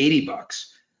paying $80,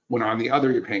 when on the other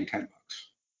you're paying $10. It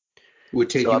would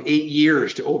take you 8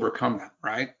 years to overcome that,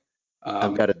 right?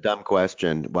 I've got a dumb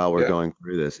question while we're going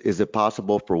through this. Is it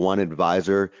possible for one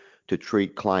advisor to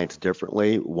treat clients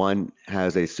differently? One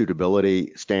has a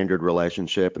suitability standard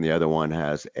relationship and the other one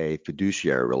has a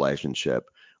fiduciary relationship,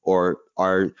 or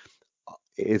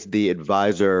is the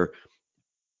advisor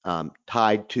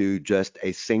tied to just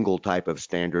a single type of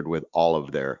standard with all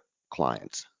of their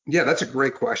clients? Yeah, that's a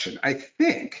great question. I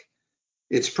think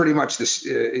it's pretty much this.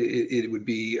 It would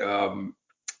be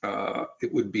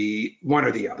one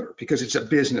or the other, because it's a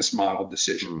business model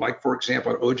decision. Mm-hmm. Like, for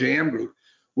example, at OJM Group,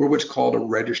 we're what's called a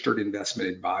registered investment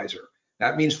advisor.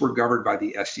 That means we're governed by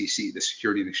the SEC, the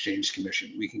Security and Exchange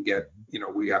Commission. We can get,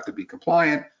 we have to be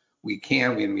compliant. We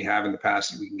have in the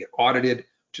past, we can get audited,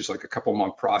 just like a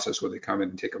couple-month process where they come in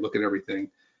and take a look at everything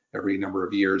every number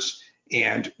of years.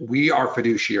 And we are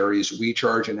fiduciaries. We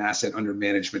charge an asset under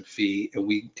management fee, and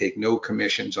we take no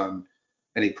commissions on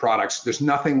any products. There's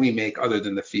nothing we make other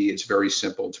than the fee. It's very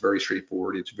simple. It's very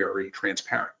straightforward. It's very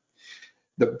transparent.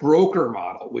 The broker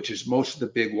model, which is most of the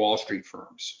big Wall Street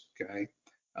firms, okay,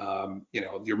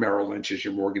 your Merrill Lynch's,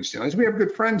 your Morgan Stanley's, we have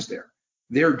good friends there.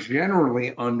 They're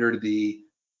generally under the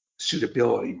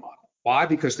suitability model. Why?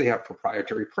 Because they have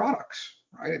proprietary products,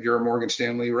 right? If you're a Morgan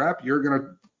Stanley rep, you're going to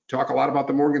talk a lot about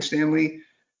the Morgan Stanley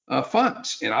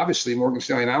funds. And obviously, Morgan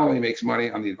Stanley not only makes money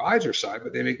on the advisor side,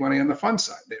 but they make money on the fund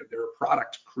side. They're a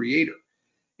product creator.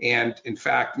 And in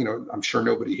fact, I'm sure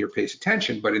nobody here pays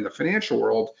attention, but in the financial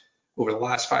world, over the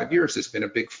last 5 years, there's been a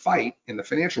big fight in the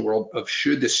financial world of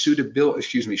should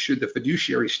the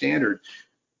fiduciary standard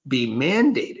be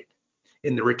mandated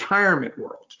in the retirement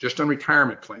world, just on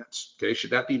retirement plans. Okay,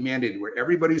 should that be mandated where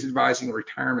everybody's advising a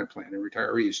retirement plan and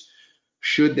retirees?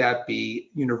 Should that be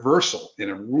universal in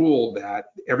a rule that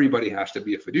everybody has to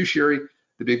be a fiduciary?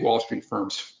 The big Wall Street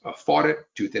firms fought it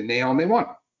tooth and nail, and they won.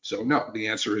 So no, the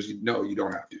answer is no, you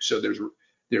don't have to. So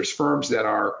there's firms that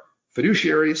are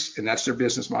fiduciaries, and that's their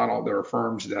business model. There are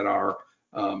firms that are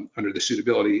under the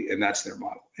suitability, and that's their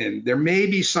model. And there may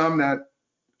be some that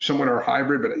somewhat are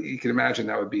hybrid, but you can imagine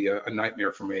that would be a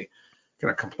nightmare from a kind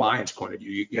of compliance point of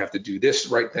view. You have to do this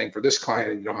right thing for this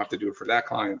client, and you don't have to do it for that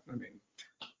client. I mean,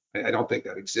 I don't think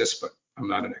that exists, but I'm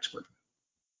not an expert.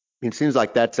 It seems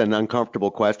like that's an uncomfortable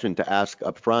question to ask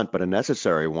up front, but a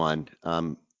necessary one.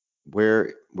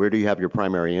 Where do you have your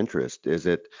primary interest? Is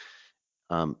it,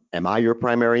 am I your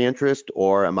primary interest,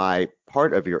 or am I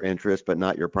part of your interest but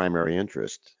not your primary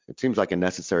interest? It seems like a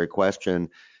necessary question.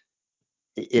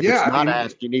 If it's not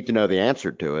asked, you need to know the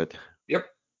answer to it. Yep.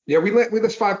 Yeah, we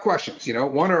list 5 questions.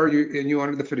 One, are you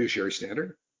under the fiduciary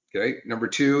standard? Okay. Number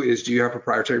two is, do you have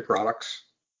proprietary products?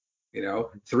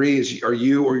 Three is, are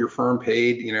you or your firm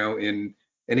paid, in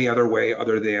any other way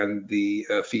other than the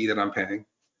fee that I'm paying?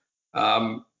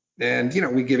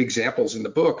 And we give examples in the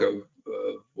book of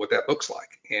what that looks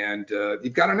like. And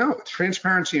you've got to know it's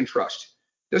transparency and trust.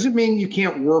 Doesn't mean you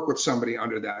can't work with somebody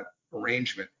under that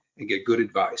arrangement and get good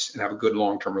advice and have a good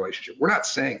long-term relationship. We're not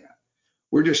saying that.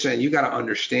 We're just saying you got to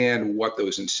understand what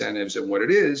those incentives and what it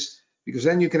is, because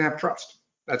then you can have trust.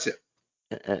 That's it.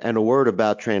 And a word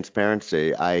about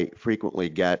transparency, I frequently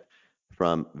get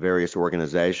from various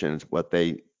organizations what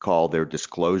they call their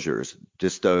disclosures,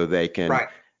 just so they can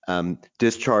Right.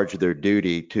 discharge their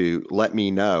duty to let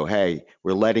me know, hey,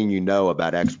 we're letting you know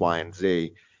about X, Y, and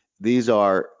Z. These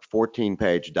are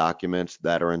 14-page documents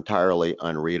that are entirely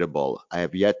unreadable. I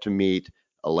have yet to meet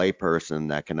a layperson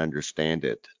that can understand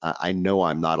it. I know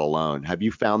I'm not alone. Have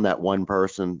you found that one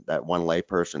person, that one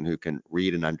layperson who can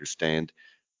read and understand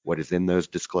what is in those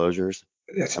disclosures?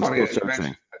 It's I'm funny still that you searching.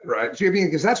 mentioned that, right? So,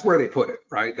 because that's where they put it,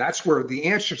 right? That's where the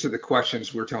answers to the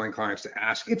questions we're telling clients to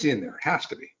ask, it's in there. It has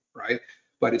to be, right?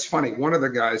 But it's funny. One of the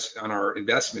guys on our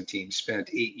investment team spent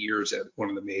 8 years at one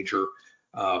of the major,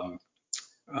 um,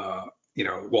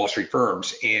 Wall Street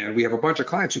firms, and we have a bunch of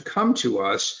clients who come to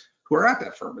us who are at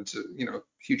that firm. It's a,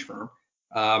 huge firm,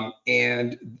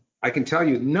 and I can tell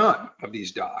you, none of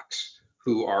these docs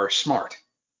who are smart,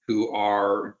 who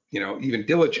are, even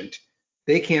diligent,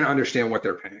 they can't understand what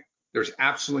they're paying. There's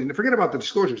absolutely, forget about the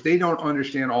disclosures. They don't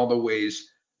understand all the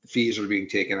ways the fees are being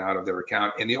taken out of their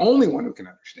account. And the only one who can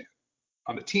understand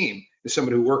on the team is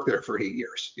somebody who worked there for 8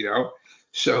 years,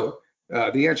 So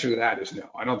the answer to that is no.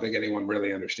 I don't think anyone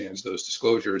really understands those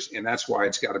disclosures. And that's why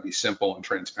it's got to be simple and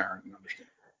transparent and understand.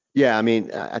 Yeah, I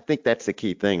mean, I think that's the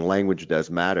key thing. Language does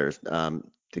matter.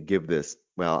 To give this,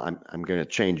 well, I'm going to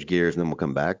change gears and then we'll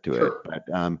come back to it. Sure.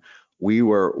 But we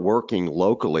were working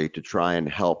locally to try and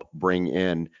help bring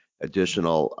in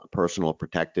additional personal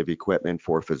protective equipment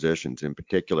for physicians, in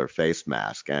particular face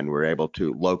mask, and we're able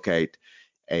to locate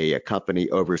a company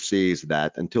overseas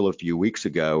that until a few weeks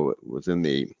ago was in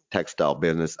the textile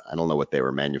business. I don't know what they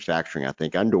were manufacturing, I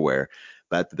think underwear,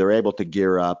 but they're able to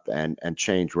gear up and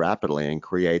change rapidly and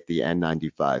create the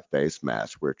N95 face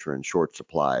masks, which are in short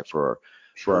supply for our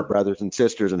Sure. brothers and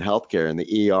sisters in healthcare, in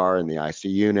the ER and the IC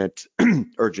units,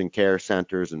 urgent care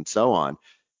centers, and so on.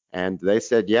 And they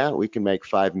said, yeah, we can make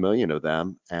 5 million of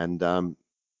them. And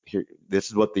here, this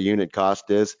is what the unit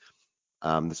cost is.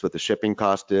 This is what the shipping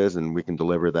cost is, and we can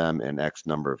deliver them in X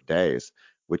number of days,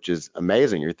 which is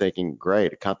amazing. You're thinking,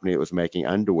 great, a company that was making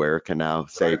underwear can now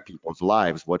save Right. people's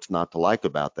lives. What's not to like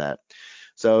about that?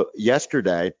 So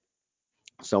yesterday,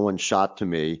 someone shot to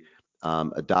me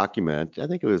a document. I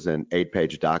think it was an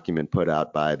 8-page document put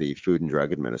out by the Food and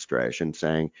Drug Administration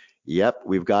saying, yep,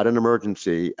 we've got an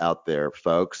emergency out there,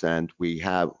 folks, and we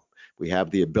have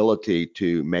the ability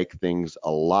to make things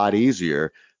a lot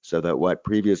easier so that what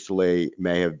previously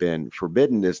may have been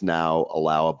forbidden is now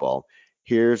allowable.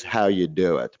 Here's how you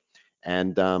do it.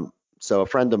 And so a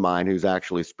friend of mine who's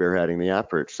actually spearheading the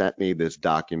effort sent me this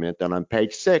document, and on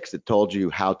page 6, it told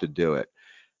you how to do it.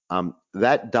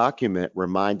 That document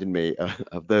reminded me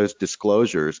of those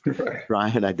disclosures to Right. try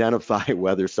and identify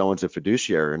whether someone's a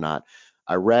fiduciary or not.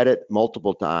 I read it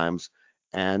multiple times,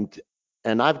 and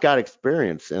I've got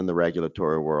experience in the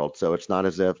regulatory world, so it's not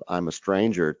as if I'm a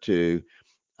stranger to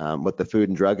what the Food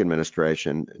and Drug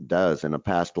Administration does. In a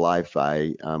past life,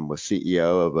 I was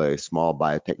CEO of a small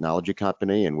biotechnology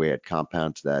company, and we had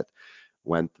compounds that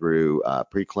went through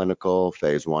preclinical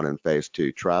phase 1 and phase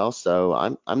 2 trials. So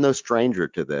I'm no stranger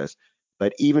to this.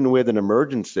 But even with an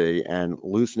emergency and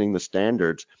loosening the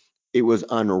standards, it was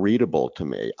unreadable to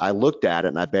me. I looked at it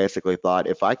and I basically thought,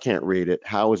 if I can't read it,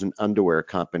 how is an underwear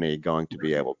company going to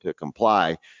be able to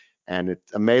comply? And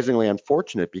it's amazingly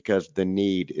unfortunate because the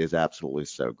need is absolutely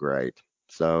so great.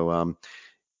 So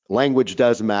language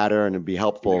does matter, and it'd be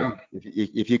helpful Yeah.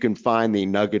 if you can find the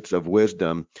nuggets of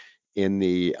wisdom in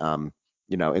the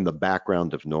in the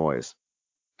background of noise.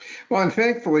 Well, and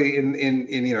thankfully, in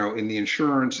the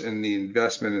insurance and the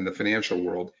investment and the financial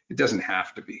world, it doesn't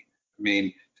have to be. I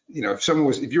mean,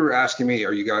 if you were asking me,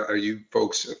 are you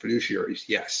folks fiduciaries?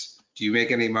 Yes. Do you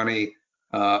make any money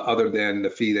other than the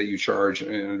fee that you charge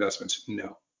in investments?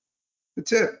 No.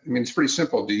 That's it. I mean, it's pretty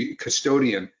simple. Do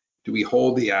we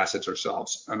hold the assets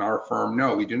ourselves? On our firm,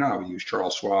 no, we do not. We use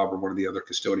Charles Schwab or one of the other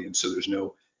custodians. So there's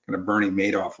no kind of Bernie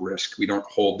Madoff risk. We don't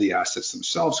hold the assets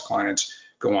themselves. Clients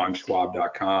go on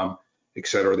schwab.com, et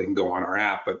cetera. They can go on our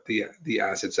app, but the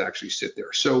assets actually sit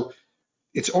there. So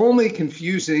it's only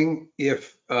confusing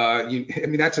if I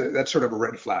mean, that's sort of a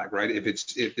red flag, right?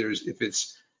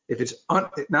 If If it's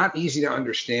not easy to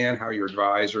understand how your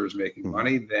advisor is making Mhm.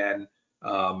 money, then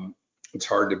it's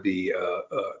hard to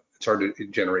it's hard to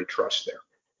generate trust there.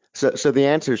 So the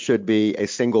answer should be a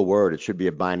single word. It should be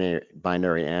a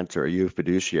binary answer. Are you a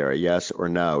fiduciary, yes or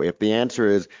no? If the answer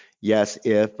is yes,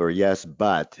 if, or yes,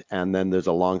 but, and then there's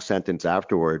a long sentence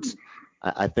afterwards,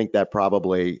 I think that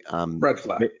probably Red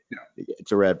flag. Yeah.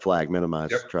 it's a red flag,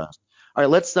 minimizes Yep. trust. All right,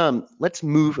 let's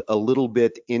move a little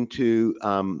bit into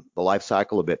the life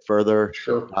cycle a bit further.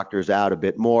 Sure. Doctors out a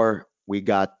bit more. We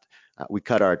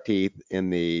cut our teeth in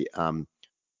the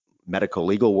medical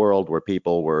legal world where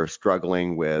people were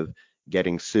struggling with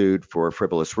getting sued for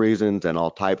frivolous reasons and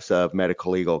all types of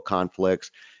medical legal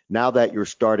conflicts. Now that you're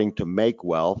starting to make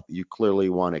wealth, you clearly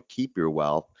want to keep your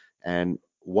wealth. And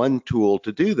one tool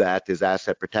to do that is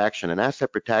asset protection. And asset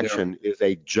Yeah. protection is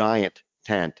a giant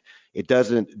tent. It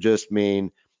doesn't just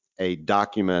mean a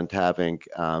document having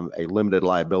a limited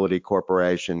liability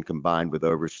corporation combined with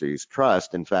overseas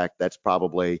trust. In fact, that's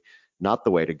probably not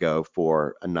the way to go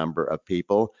for a number of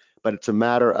people, but it's a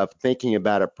matter of thinking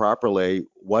about it properly.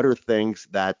 What are things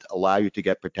that allow you to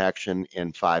get protection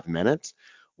in 5 minutes?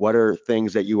 What are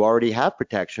things that you already have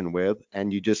protection with?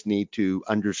 And you just need to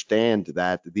understand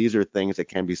that these are things that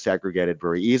can be segregated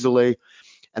very easily.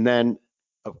 And then,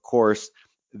 of course,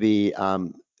 the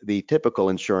the typical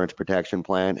insurance protection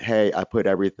plan, hey, I put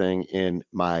everything in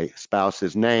my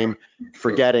spouse's name,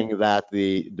 forgetting that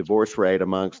the divorce rate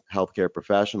amongst healthcare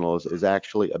professionals is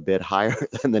actually a bit higher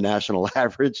than the national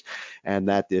average, and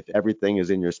that if everything is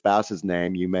in your spouse's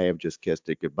name, you may have just kissed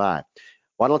it goodbye.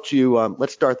 Why don't you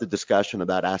let's start the discussion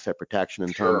about asset protection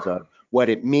in terms Sure. of what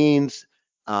it means,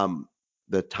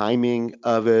 the timing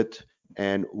of it,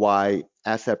 and why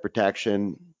asset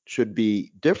protection should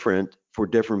be different for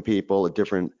different people at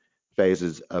different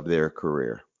phases of their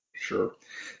career. Sure.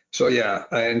 So yeah,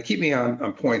 and keep me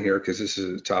on point here because this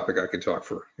is a topic I could talk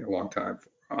for a long time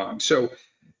on. So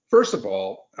first of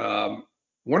all,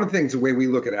 one of the things, the way we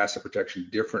look at asset protection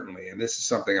differently, and this is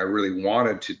something I really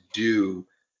wanted to do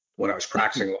when I was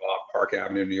practicing law at Park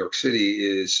Avenue, New York City,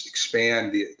 is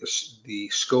expand the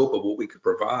scope of what we could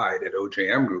provide at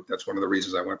OJM Group. That's one of the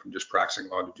reasons I went from just practicing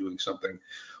law to doing something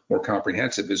more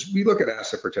comprehensive. Is we look at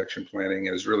asset protection planning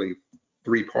as really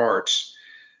three parts.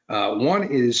 One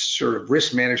is sort of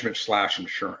risk management /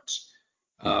 insurance.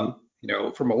 Mm-hmm.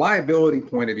 From a liability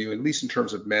point of view, at least in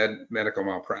terms of medical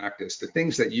malpractice, the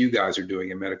things that you guys are doing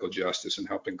in medical justice and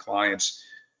helping clients,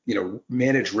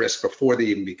 manage risk before they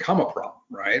even become a problem,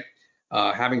 right?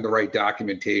 Having the right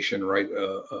documentation, right,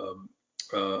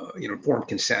 informed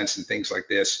consents and things like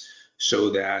this, so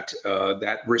that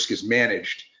that risk is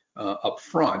managed up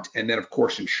front. And then, of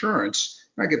course, insurance.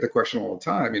 I get the question all the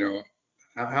time,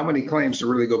 how many claims to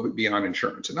really go beyond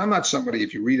insurance? And I'm not somebody,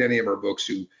 if you read any of our books,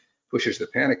 who pushes the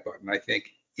panic button. I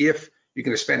think if you're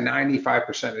going to spend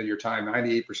 95% of your time,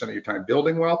 98% of your time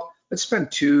building wealth, let's spend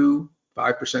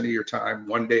 5% of your time,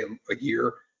 one day a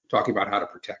year, talking about how to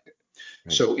protect it.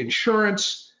 Right. So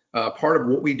insurance, part of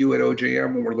what we do at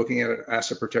OJM when we're looking at an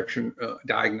asset protection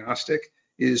diagnostic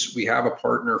is we have a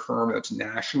partner firm that's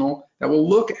national that will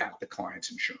look at the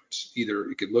client's insurance. Either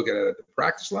you could look at it at the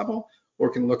practice level, or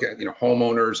can look at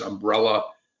homeowners, umbrella,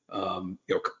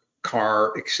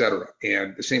 car, etc.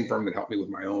 And the same firm that helped me with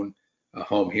my own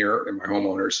home here and my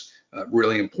homeowners,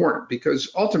 really important,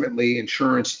 because ultimately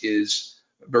insurance is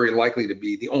very likely to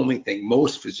be the only thing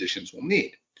most physicians will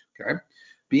need. Okay.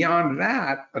 Beyond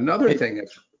that, another thing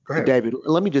that's, go ahead. David,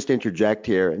 let me just interject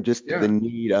here, and just the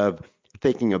need of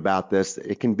thinking about this.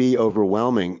 It can be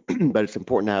overwhelming, but it's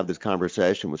important to have this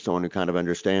conversation with someone who kind of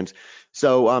understands.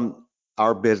 So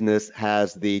our business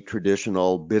has the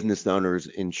traditional business owner's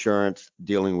insurance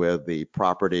dealing with the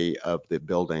property of the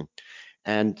building.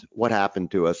 And what happened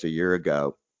to us a year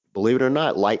ago? Believe it or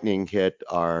not, lightning hit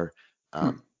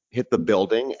hit the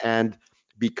building, and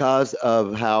because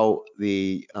of how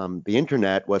the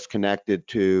internet was connected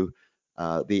to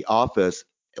the office,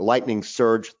 lightning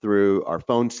surged through our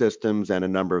phone systems and a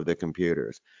number of the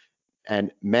computers.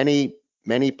 And many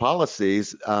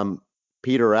policies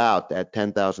peter out at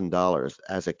 $10,000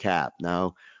 as a cap.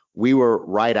 Now, we were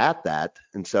right at that,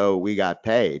 and so we got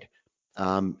paid.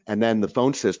 And then the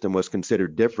phone system was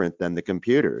considered different than the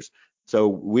computers. So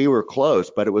we were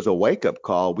close, but it was a wake-up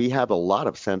call. We have a lot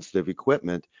of sensitive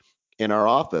equipment in our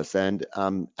office. And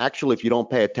actually, if you don't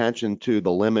pay attention to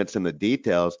the limits and the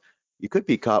details, you could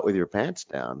be caught with your pants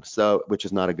down. So, which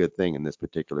is not a good thing in this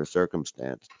particular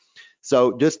circumstance.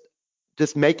 So just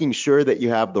making sure that you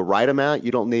have the right amount.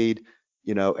 You don't need,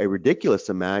 a ridiculous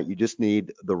amount. You just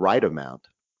need the right amount.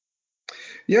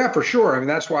 Yeah, for sure. I mean,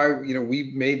 that's why,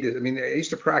 we made this. I mean, I used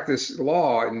to practice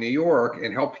law in New York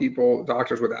and help people,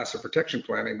 doctors with asset protection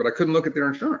planning, but I couldn't look at their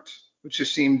insurance, which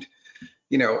just seemed,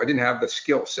 I didn't have the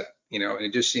skill set, and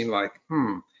it just seemed like,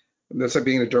 that's like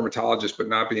being a dermatologist, but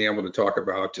not being able to talk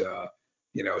about,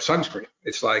 sunscreen.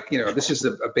 It's like, this is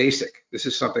a basic. This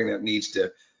is something that needs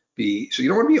to be, so you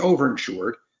don't want to be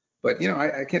overinsured, but,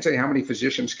 I can't tell you how many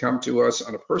physicians come to us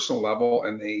on a personal level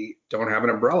and they don't have an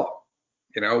umbrella,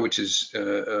 which is,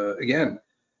 again,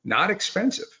 not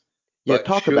expensive, Yeah, but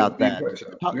talk should about be in that. place.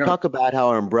 Yeah. Talk about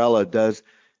how umbrella does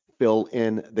fill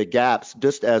in the gaps.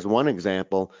 Just as one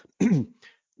example,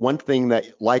 one thing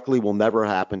that likely will never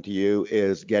happen to you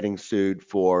is getting sued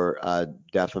for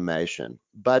defamation.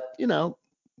 But,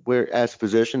 we're as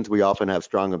physicians, we often have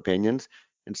strong opinions,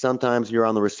 and sometimes you're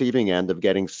on the receiving end of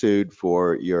getting sued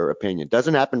for your opinion.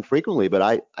 Doesn't happen frequently, but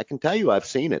I can tell you I've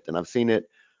seen it, and I've seen it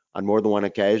on more than one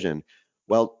occasion.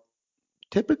 Well,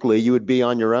 typically you would be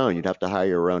on your own. You'd have to hire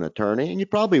your own attorney, and you'd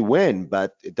probably win,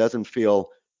 but it doesn't feel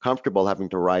comfortable having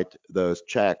to write those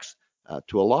checks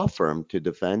to a law firm to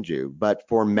defend you. But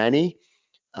for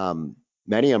um,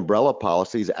 many umbrella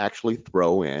policies actually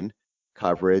throw in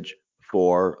coverage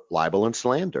for libel and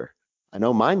slander. I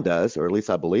know mine does, or at least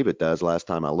I believe it does last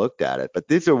time I looked at it. But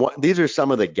these are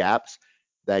some of the gaps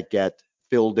that get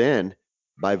filled in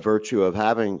by virtue of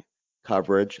having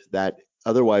coverage that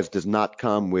otherwise does not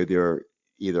come with your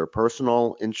either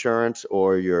personal insurance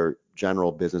or your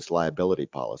general business liability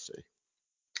policy.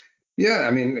 Yeah,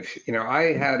 I mean, I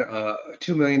had a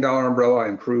 $2 million umbrella. I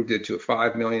improved it to a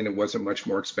 5 million. It wasn't much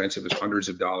more expensive. It was hundreds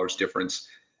of dollars difference.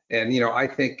 And I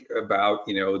think about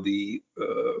the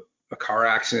a car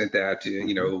accident that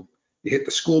you hit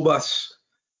the school bus,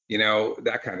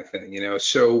 that kind of thing.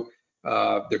 So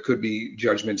there could be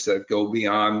judgments that go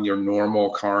beyond your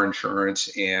normal car insurance,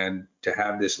 and to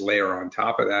have this layer on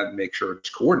top of that and make sure it's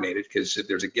coordinated, because if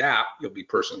there's a gap, you'll be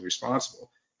personally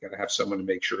responsible. Got to have someone to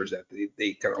make sure that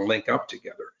they kind of link up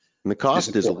together And the is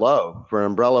cost is important. low for an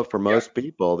umbrella for Yeah, most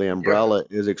people. The yeah, umbrella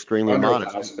is extremely under a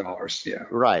modest. $1,000. Yeah,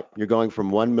 Right. You're going from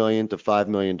 1 million to $5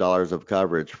 million of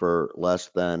coverage for less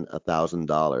than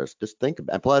 $1,000. Just think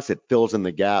about, and plus it fills in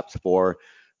the gaps for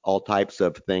all types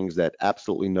of things that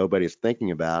absolutely nobody's thinking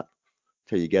about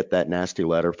till you get that nasty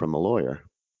letter from the lawyer.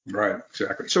 right,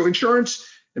 exactly. So insurance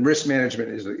and risk management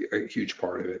is a huge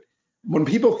part of it. When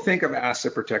people think of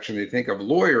asset protection, they think of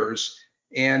lawyers,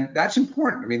 and that's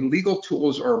important. I mean, legal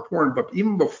tools are important, but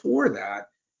even before that,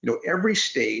 every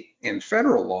state and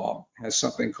federal law has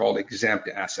something called exempt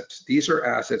assets. These are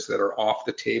assets that are off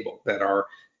the table, that are,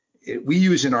 we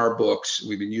use in our books,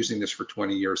 we've been using this for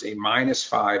 20 years, a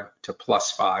 -5 to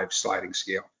 +5 sliding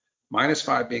scale.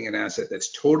 -5 being an asset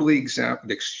that's totally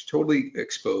exempt, totally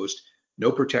exposed,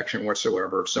 no protection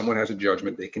whatsoever. If someone has a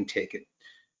judgment, they can take it.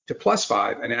 To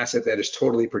 +5, an asset that is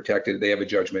totally protected, they have a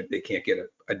judgment, they can't get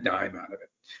a dime out of it.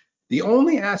 The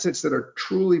only assets that are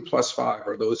truly +5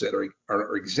 are those that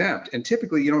are exempt, and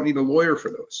typically you don't need a lawyer for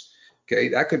those. Okay,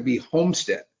 that could be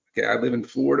homestead. Okay, I live in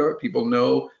Florida. People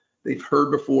know, they've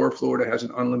heard before, Florida has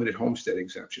an unlimited homestead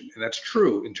exemption, and that's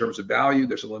true in terms of value.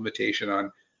 There's a limitation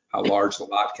on how large the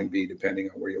lot can be depending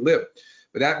on where you live.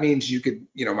 But that means you could,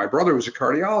 my brother was a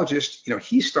cardiologist.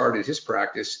 He started his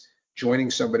practice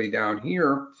joining somebody down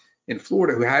here in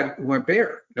Florida who went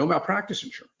bare, no malpractice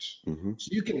insurance. Hmm. So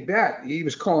you can bet he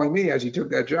was calling me as he took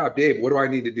that job, Dave, what do I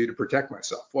need to do to protect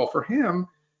myself? Well, for him,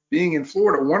 being in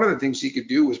Florida, one of the things he could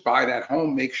do was buy that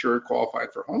home, make sure it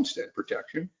qualified for homestead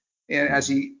protection. And as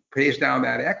he pays down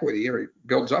that equity, or he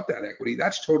builds up that equity,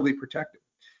 that's totally protected.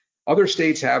 Other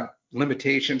states have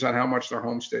limitations on how much their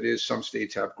homestead is. Some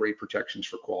states have great protections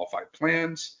for qualified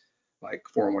plans, like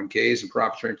 401ks and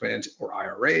profit sharing plans or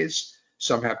IRAs.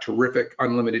 Some have terrific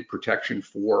unlimited protection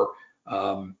for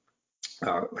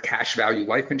cash value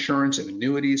life insurance and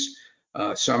annuities.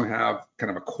 Some have kind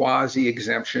of a quasi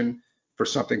exemption for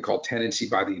something called tenancy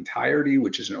by the entirety,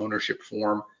 which is an ownership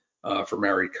form for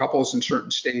married couples in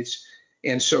certain states.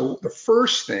 And so the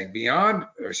first thing beyond,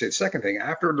 or I say the second thing,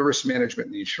 after the risk management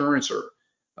and the insurance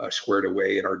are squared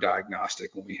away in our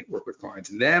diagnostic when we work with clients,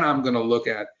 and then I'm going to look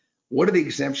at what are the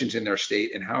exemptions in their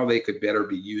state and how they could better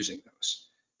be using those.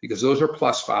 Because those are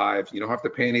 +5. You don't have to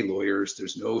pay any lawyers.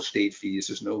 There's no state fees.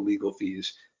 There's no legal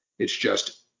fees. It's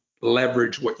just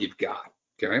leverage what you've got.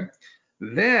 Okay.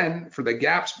 Then for the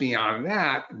gaps beyond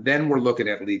that, then we're looking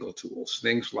at legal tools,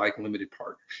 things like limited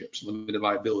partnerships, limited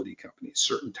liability companies,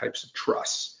 certain types of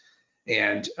trusts.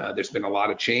 And there's been a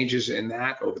lot of changes in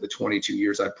that over the 22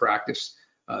 years I've practiced.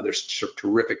 There's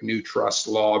terrific new trust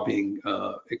law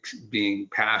being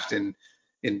passed in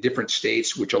different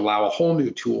states, which allow a whole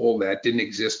new tool that didn't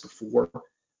exist before.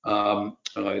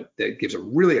 that gives a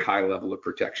really high level of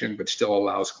protection, but still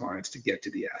allows clients to get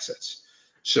to the assets.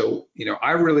 So,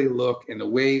 I really look in the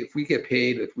way, if we get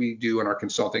paid, if we do in our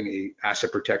consulting a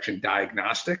asset protection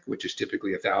diagnostic, which is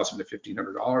typically $1,000 to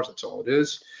 $1,500, that's all it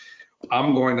is.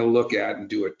 I'm going to look at and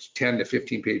do a 10 to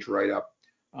 15 page write-up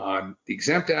on the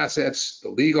exempt assets, the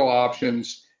legal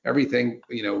options, everything,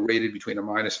 rated between a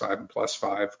 -5 and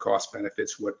 +5, cost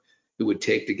benefits, what it would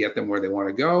take to get them where they want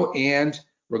to go. And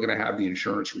we're going to have the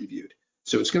insurance reviewed.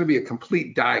 So it's going to be a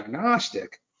complete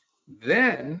diagnostic.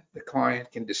 Then the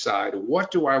client can decide,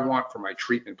 what do I want for my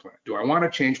treatment plan? Do I want to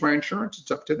change my insurance?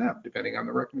 It's up to them, depending on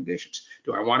the recommendations.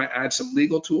 Do I want to add some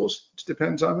legal tools? It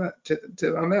depends on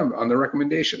that, on them, on the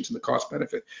recommendations and the cost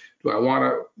benefit. Do I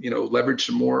want to, leverage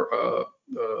some more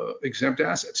exempt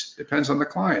assets? Depends on the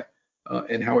client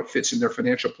and how it fits in their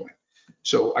financial plan.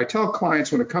 So I tell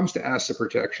clients, when it comes to asset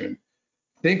protection,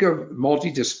 think of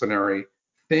multidisciplinary,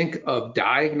 think of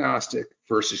diagnostic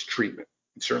versus treatment.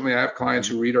 And certainly I have clients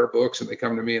who read our books and they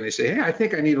come to me and they say, hey, I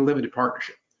think I need a limited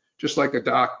partnership. Just like a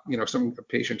doc, some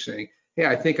patient saying, hey,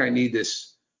 I think I need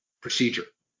this procedure.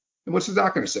 And what's the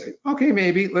doc going to say? Okay,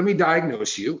 maybe, let me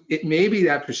diagnose you. It may be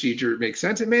that procedure makes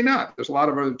sense. It may not. There's a lot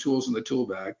of other tools in the tool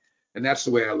bag. And that's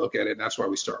the way I look at it. And that's why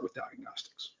we start with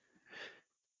diagnostics.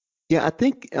 Yeah, I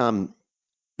think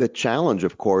the challenge,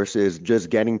 of course, is just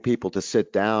getting people to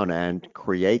sit down and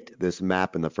create this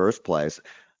map in the first place.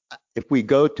 If we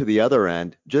go to the other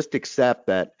end, just accept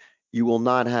that you will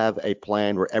not have a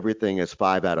plan where everything is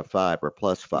 5 out of 5 or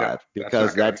 +5, no,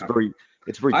 because it's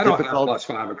very I don't difficult. have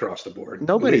 +5 across the board.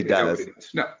 Nobody does. Nobody does.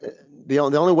 No.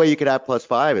 The only way you could have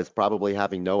 +5 is probably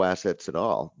having no assets at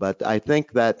all. But I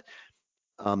think that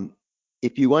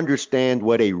if you understand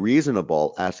what a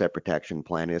reasonable asset protection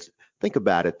plan is, think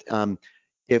about it.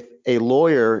 If a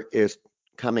lawyer is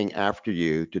coming after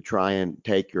you to try and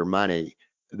take your money,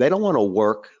 they don't want to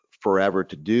work forever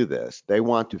to do this. They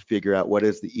want to figure out what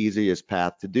is the easiest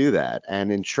path to do that.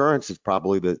 And insurance is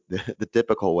probably the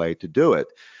typical way to do it.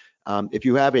 If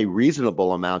you have a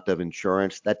reasonable amount of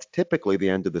insurance, that's typically the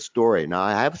end of the story. Now,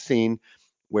 I have seen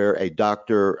where a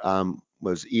doctor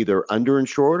was either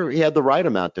underinsured or he had the right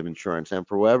amount of insurance, and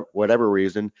for whatever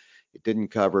reason, it didn't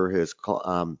cover his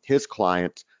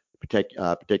client's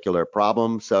particular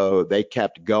problem, so they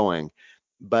kept going.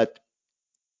 But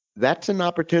that's an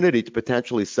opportunity to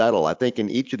potentially settle. I think in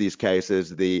each of these cases,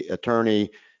 the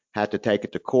attorney had to take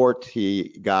it to court.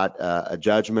 He got a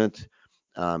judgment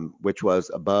which was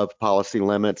above policy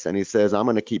limits, and he says, "I'm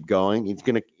going to keep going." He's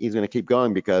going to keep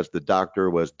going because the doctor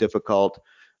was difficult,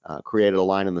 created a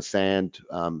line in the sand.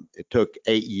 It took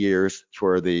 8 years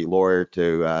for the lawyer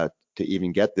to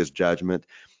even get this judgment.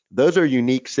 Those are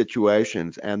unique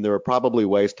situations, and there are probably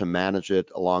ways to manage it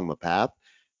along the path.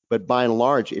 But by and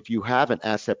large, if you have an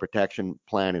asset protection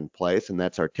plan in place and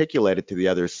that's articulated to the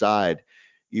other side,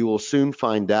 you will soon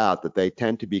find out that they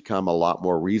tend to become a lot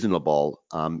more reasonable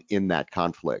in that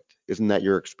conflict. Isn't that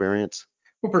your experience?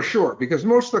 Well, for sure, because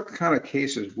most of the kind of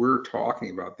cases we're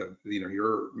talking about, that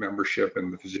your membership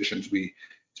and the physicians we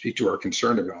speak to are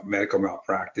concerned about, medical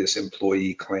malpractice,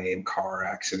 employee claim, car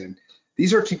accident.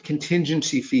 These are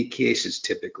contingency fee cases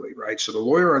typically, right? So the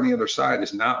lawyer on the other side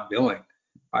is not billing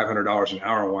 $500 an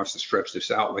hour and wants to stretch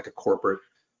this out like a corporate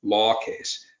law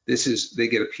case. They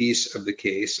get a piece of the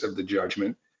case, of the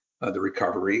judgment, the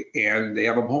recovery, and they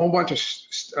have a whole bunch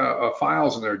of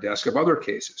files on their desk of other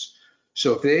cases.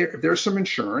 So if there's some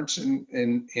insurance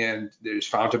and there's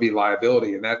found to be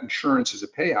liability and that insurance is a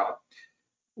payout,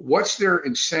 what's their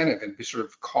incentive and sort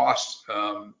of cost,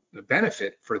 the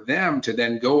benefit for them to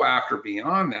then go after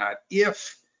beyond that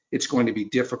if it's going to be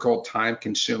difficult, time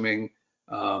consuming,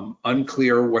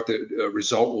 unclear what the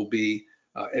result will be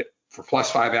for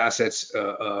 +5 assets,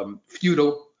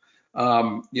 futile.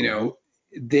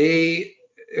 They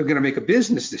are going to make a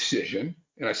business decision,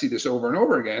 and I see this over and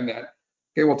over again, that,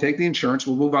 okay, we'll take the insurance,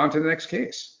 we'll move on to the next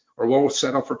case, or we'll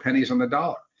settle for pennies on the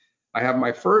dollar. I have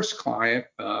my first client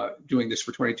doing this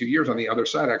for 22 years on the other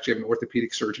side. I actually have an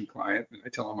orthopedic surgeon client, and I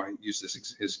tell him I use this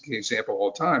as an example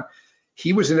all the time.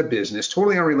 He was in a business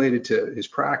totally unrelated to his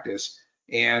practice,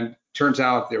 and turns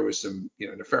out there was some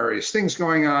nefarious things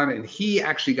going on, and he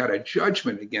actually got a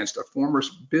judgment against a former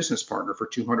business partner for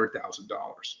 $200,000.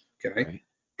 Okay, right.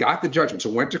 Got the judgment,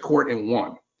 so went to court and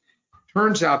won.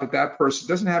 Turns out that person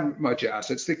doesn't have much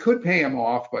assets. They could pay him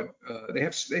off, but they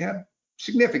have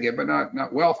significant, but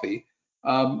not wealthy.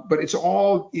 But it's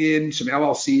all in some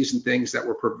LLCs and things that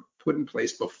were put in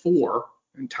place before,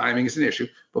 and timing is an issue,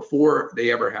 before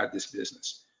they ever had this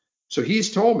business. So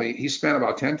he's told me he spent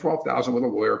about $10,000-12,000 with a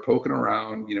lawyer poking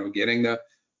around, getting the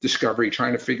discovery,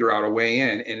 trying to figure out a way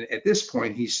in. And at this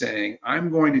point, he's saying,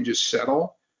 I'm going to just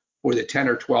settle or the 10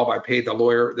 or 12 I paid the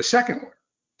lawyer, the second lawyer,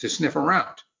 to sniff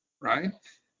around, right?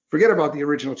 Forget about the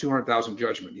original 200,000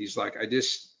 judgment. He's like, I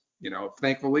just,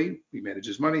 thankfully he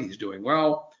manages money. He's doing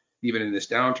well. Even in this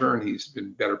downturn, he's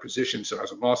been better positioned, so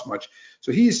hasn't lost much.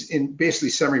 So he's in basically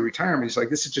semi-retirement. He's like,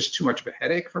 this is just too much of a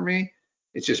headache for me.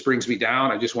 It just brings me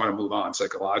down. I just want to move on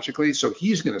psychologically. So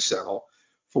he's going to settle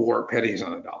for pennies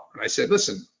on the dollar. And I said,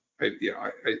 listen, I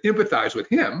empathize with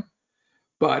him,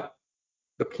 but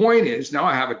the point is now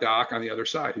I have a doc on the other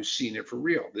side who's seen it for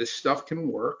real. This stuff can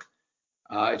work.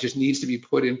 It just needs to be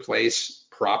put in place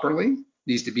properly,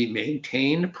 needs to be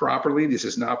maintained properly. This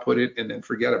is not put it and then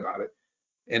forget about it.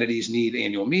 Entities need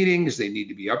annual meetings, they need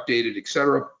to be updated, et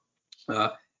cetera.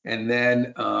 And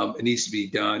then it needs to be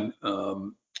done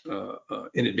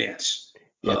in advance.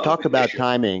 Yeah, talk about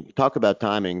timing. Talk about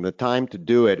timing. The time to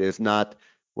do it is not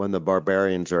when the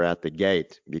barbarians are at the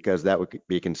gate, because that would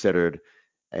be considered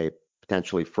a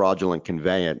potentially fraudulent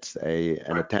conveyance,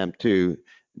 an attempt to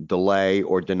delay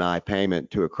or deny payment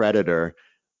to a creditor,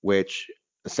 which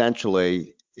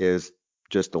essentially is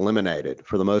just eliminated.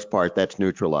 For the most part, that's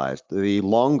neutralized. The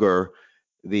longer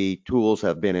the tools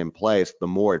have been in place, the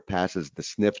more it passes the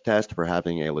sniff test for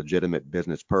having a legitimate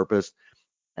business purpose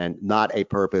and not a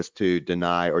purpose to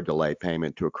deny or delay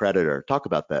payment to a creditor. Talk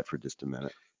about that for just a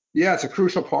minute. Yeah, it's a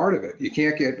crucial part of it. You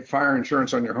can't get fire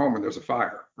insurance on your home when there's a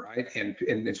fire, right?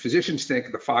 And physicians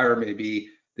think the fire may be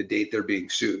the date they're being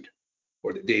sued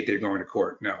or the date they're going to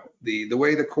court. No, the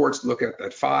way the courts look at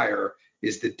that fire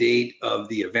is the date of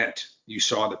the event. You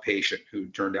saw the patient who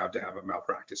turned out to have a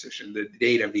malpractice issue, the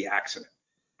date of the accident,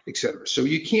 et cetera. So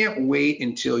you can't wait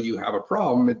until you have a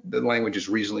problem. The language is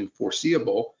reasonably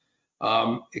foreseeable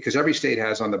because every state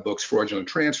has on the books fraudulent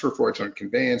transfer, fraudulent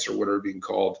conveyance, or what are being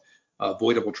called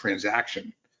voidable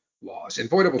transaction laws. And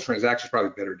voidable transaction is probably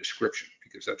a better description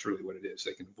because that's really what it is.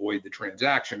 They can void the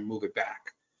transaction, move it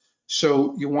back.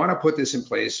 So you want to put this in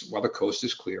place while the coast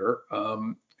is clear.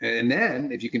 And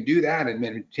then if you can do that and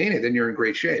maintain it, then you're in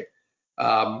great shape.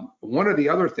 One of the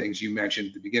other things you mentioned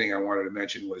at the beginning I wanted to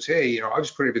mention was, hey, I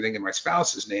just put everything in my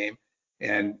spouse's name,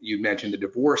 and you mentioned the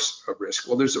divorce risk.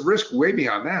 Well, there's a risk way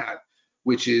beyond that,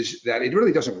 which is that it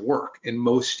really doesn't work in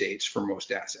most states for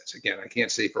most assets. Again, I can't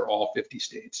say for all 50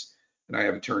 states, and I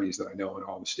have attorneys that I know in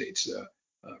all the states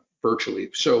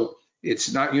virtually. So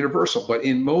it's not universal, but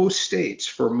in most states,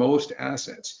 for most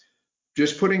assets,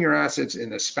 just putting your assets in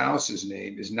the spouse's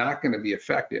name is not going to be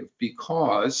effective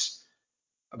because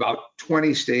about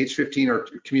 20 states, 15 are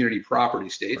community property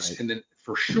states, right. And then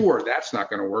for sure that's not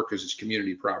going to work because it's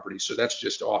community property, so that's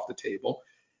just off the table.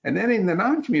 And then in the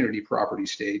non-community property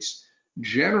states,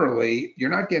 generally you're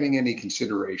not getting any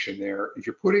consideration there. If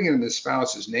you're putting it in the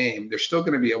spouse's name, they're still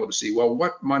going to be able to see, well,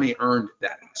 what money earned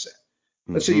that asset.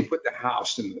 Let's say you put the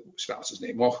house in the spouse's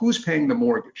name. Well, who's paying the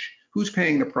mortgage? Who's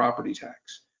paying the property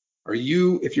tax?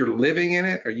 If you're living in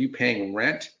it, are you paying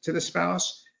rent to the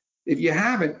spouse? If you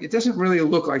haven't, it doesn't really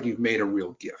look like you've made a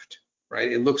real gift, right?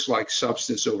 It looks like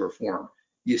substance over form.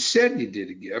 You said you did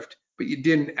a gift, but you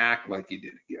didn't act like you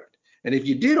did a gift. And if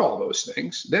you did all those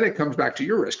things, then it comes back to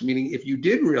your risk, meaning if you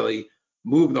did really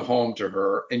move the home to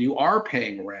her and you are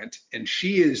paying rent and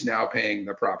she is now paying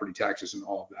the property taxes and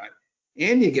all of that,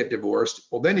 and you get divorced,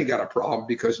 well, then you got a problem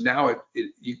because now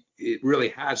it really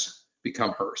has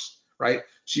become hers, right?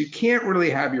 So you can't really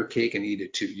have your cake and eat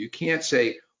it too. You can't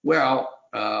say, well,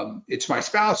 it's my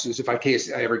spouse's if I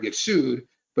ever get sued,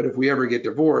 but if we ever get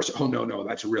divorced, oh, no,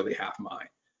 that's really half mine.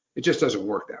 It just doesn't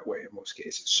work that way in most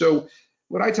cases. So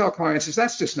what I tell clients is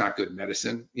that's just not good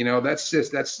medicine.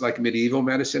 That's like medieval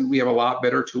medicine. We have a lot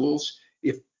better tools.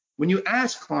 When you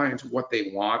ask clients what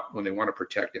they want when they want to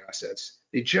protect assets,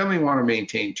 they generally want to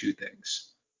maintain two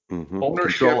things. Mm-hmm.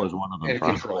 Ownership control is one of them, and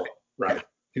probably. control, right?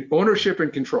 Yeah. Ownership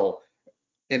and control.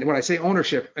 And when I say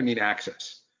ownership, I mean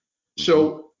access. Mm-hmm.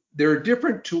 So there are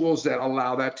different tools that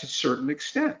allow that to certain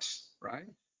extents, right?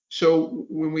 So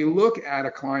when we look at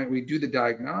a client, we do the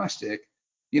diagnostic,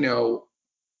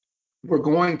 we're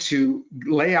going to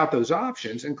lay out those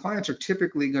options, and clients are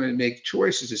typically going to make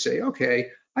choices to say, okay,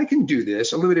 I can do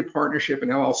this, a limited partnership, an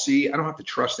LLC. I don't have to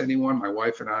trust anyone. My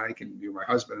wife and I can be, my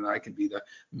husband and I can be the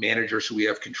manager, so we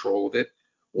have control of it.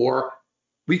 Or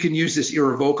we can use this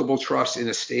irrevocable trust in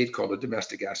a state called a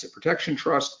domestic asset protection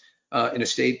trust. In a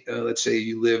state, let's say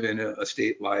you live in a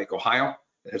state like Ohio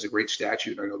that has a great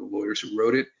statute. I know the lawyers who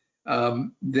wrote it.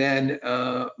 Then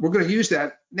we're going to use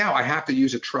that. Now I have to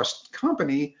use a trust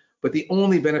company, but the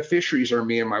only beneficiaries are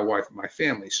me and my wife and my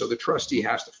family. So the trustee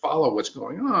has to follow what's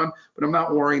going on, but I'm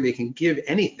not worrying they can give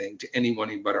anything to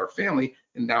anyone but our family,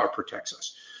 and now it protects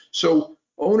us. So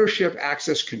ownership,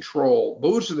 access, control,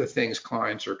 those are the things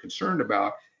clients are concerned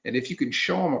about. And if you can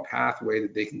show them a pathway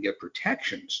that they can get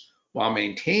protections while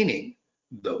maintaining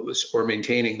those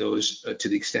to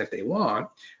the extent they want,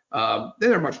 then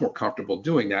they're much more comfortable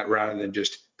doing that rather than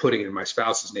just putting it in my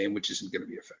spouse's name, which isn't going to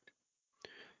be effective.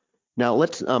 Now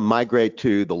let's migrate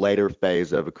to the later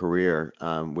phase of a career,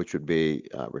 which would be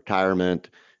retirement,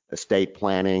 estate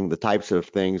planning, the types of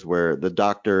things where the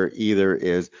doctor either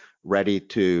is ready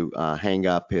to hang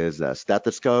up his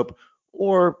stethoscope,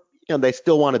 or they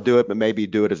still want to do it, but maybe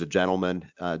do it as a gentleman,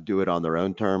 do it on their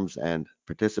own terms, and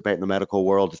participate in the medical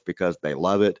world just because they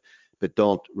love it, but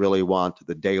don't really want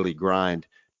the daily grind.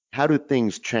 How do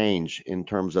things change in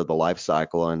terms of the life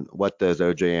cycle, and what does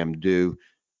OJM do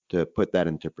to put that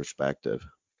into perspective?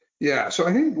 Yeah, so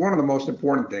I think one of the most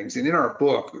important things, and in our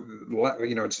book,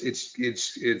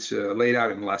 it's laid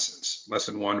out in lessons.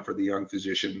 Lesson 1 for the young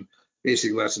physician,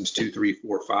 basically lessons 2, 3,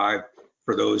 4, 5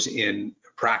 for those in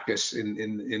practice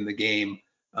in the game,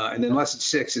 and then lesson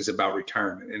 6 is about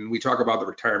retirement, and we talk about the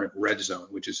retirement red zone,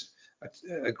 which is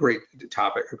a great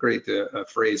topic, a great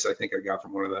phrase I think I got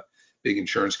from one of the big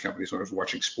insurance companies when I was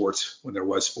watching sports, when there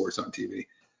was sports on TV.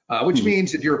 Which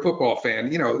means if you're a football fan,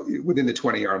 within the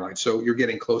 20-yard line, so you're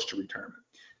getting close to retirement.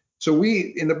 So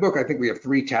in the book, I think we have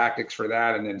 3 tactics for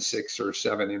that, and then 6 or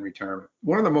 7 in retirement.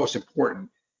 One of the most important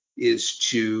is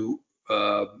to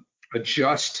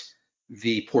adjust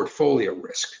the portfolio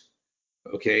risk.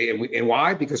 Okay, and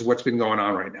why? Because of what's been going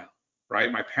on right now,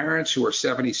 right? My parents who are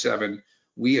 77,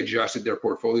 we adjusted their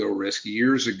portfolio risk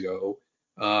years ago,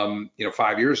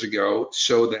 5 years ago,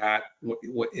 so that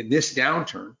in this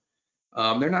downturn,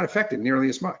 they're not affected nearly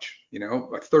as much,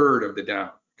 a third of the down,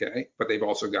 okay? But they've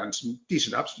also gotten some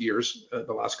decent ups years,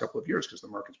 the last couple of years, because the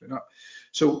market's been up.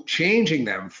 So changing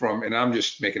them from, and I'm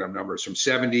just making up numbers, from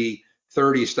 70-30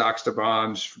 stocks to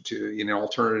bonds to,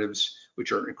 alternatives,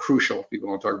 which are crucial. People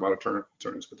don't talk about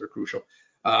alternatives, but they're crucial,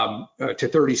 to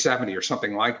 30-70 or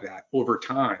something like that over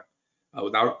time,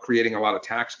 without creating a lot of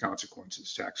tax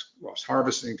consequences, tax loss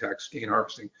harvesting, tax gain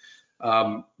harvesting.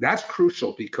 That's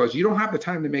crucial because you don't have the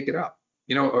time to make it up.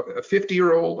 A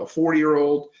 50-year-old, a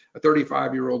 40-year-old, a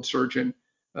 35-year-old surgeon,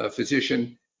 a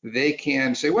physician, they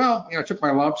can say, well, I took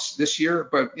my lumps this year,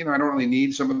 but I don't really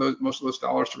need most of those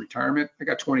dollars to retirement. I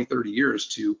got 20, 30 years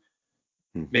to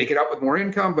make it up with more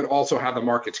income, but also have the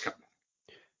markets come back.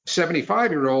 A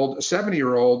 75-year-old, a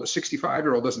 70-year-old, a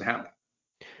 65-year-old doesn't have that.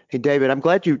 Hey, David, I'm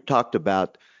glad you talked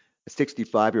about a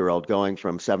 65-year-old going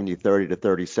from 70-30 to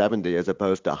 30-70 as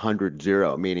opposed to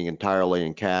 100-0, meaning entirely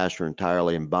in cash or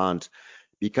entirely in bonds.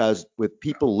 Because with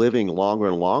people living longer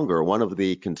and longer, one of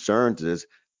the concerns is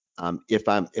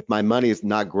if my money is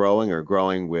not growing or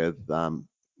growing with a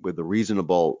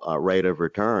reasonable rate of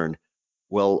return,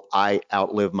 will I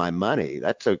outlive my money?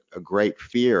 That's a great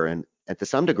fear, and to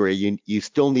some degree, you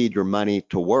still need your money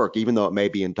to work, even though it may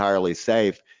be entirely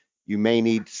safe. You may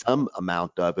need some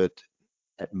amount of it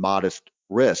at modest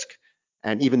risk,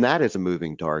 and even that is a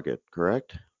moving target,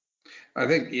 correct? I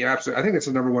think, yeah, absolutely. I think it's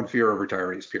the number one fear of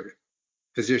retirees, period.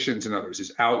 Physicians and others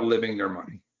is outliving their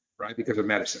money, right? Because of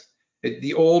medicine.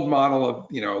 The old model of,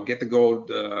 get the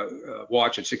gold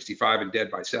watch at 65 and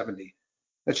dead by 70,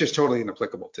 that's just totally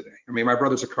inapplicable today. I mean, my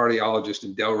brother's a cardiologist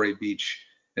in Delray Beach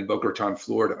and Boca Raton,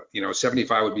 Florida.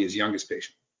 75 would be his youngest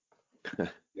patient.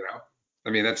 I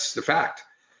mean, that's the fact.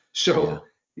 So,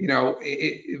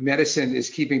 medicine is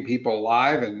keeping people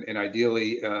alive and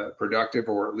ideally productive,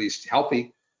 or at least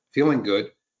healthy, feeling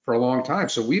good for a long time.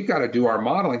 So we've got to do our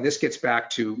modeling. This gets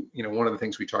back to, one of the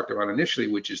things we talked about initially,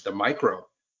 which is the micro,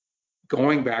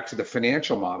 going back to the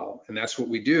financial model. And that's what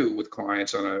we do with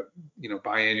clients on a,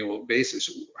 biannual basis.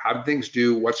 How do things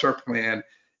do? What's our plan?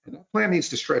 And that plan needs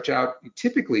to stretch out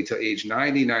typically to age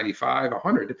 90, 95,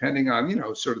 100, depending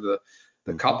on, sort of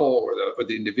the couple or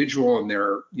the individual and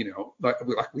their,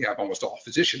 like we have almost all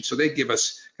physicians. So they give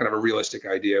us kind of a realistic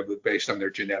idea based on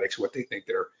their genetics, what they think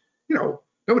they're,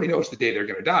 nobody knows the day they're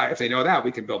going to die. If they know that,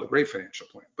 we can build a great financial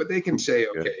plan. But they can say,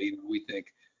 okay, we think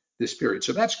this period.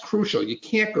 So that's crucial. You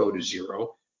can't go to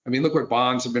zero. I mean, look what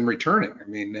bonds have been returning. I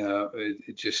mean,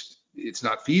 it's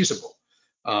not feasible.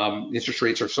 Interest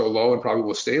rates are so low and probably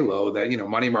will stay low that,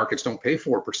 money markets don't pay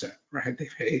 4%, right? They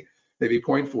pay maybe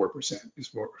 0.4%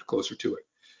 is more closer to it.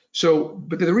 So,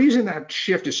 but the reason that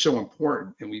shift is so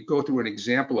important, and we go through an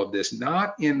example of this,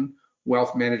 not in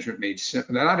Wealth Management Made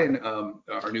Simple, not in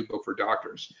our new book for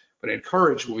doctors, but in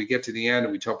Courage, when we get to the end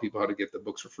and we tell people how to get the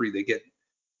books for free, they get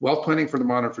Wealth Planning for the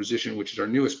Modern Physician, which is our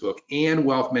newest book, and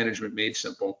Wealth Management Made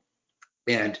Simple.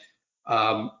 And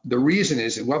the reason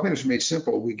is in Wealth Management Made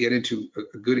Simple, we get into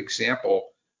a good example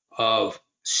of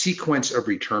sequence of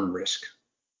return risk.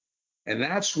 And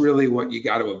that's really what you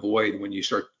got to avoid when you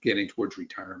start getting towards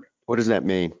retirement. What does that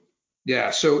mean?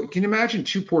 Yeah. So can you imagine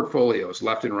two portfolios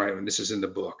left and right, and this is in the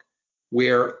book,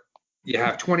 where you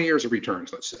have 20 years of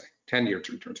returns, let's say, 10 years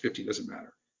of returns, 15, doesn't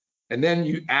matter. And then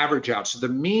you average out. So the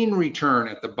mean return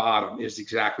at the bottom is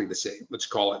exactly the same. Let's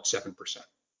call it 7%,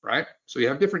 right? So you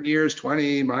have different years,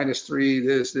 20, -3,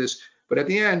 this. But at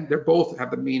the end, they both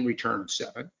have the mean return of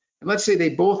 7. And let's say they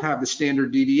both have the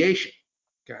standard deviation,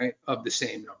 okay, of the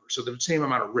same number. So the same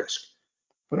amount of risk.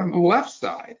 But on the left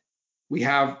side, we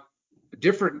have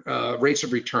different rates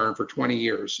of return for 20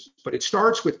 years, but it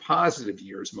starts with positive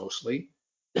years mostly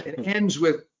and ends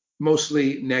with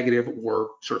mostly negative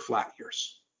or sort of flat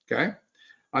years. Okay.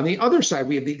 On the other side,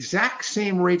 we have the exact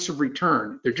same rates of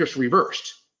return. They're just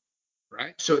reversed,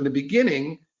 right? So in the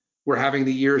beginning, we're having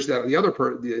the years that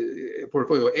the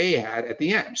portfolio A had at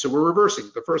the end. So we're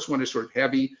reversing. The first one is sort of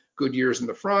heavy, good years in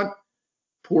the front,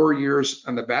 poor years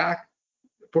on the back.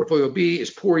 Portfolio B is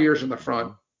poor years in the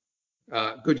front,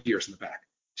 good years in the back.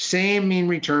 Same mean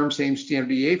return, same standard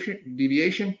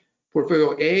deviation.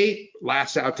 Portfolio A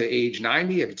lasts out to age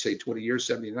 90. I could say 20 years,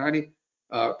 70 to 90.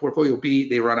 Portfolio B,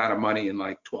 they run out of money in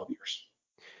like 12 years.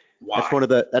 Why?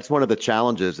 That's one of the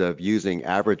challenges of using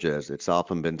averages. It's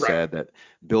often been Right. said that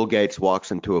Bill Gates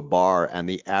walks into a bar and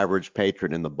the average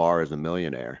patron in the bar is a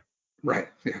millionaire. Right.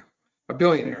 Yeah. A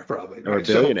billionaire probably. Or a Right.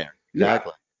 So billionaire. yeah.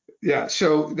 Exactly. Yeah.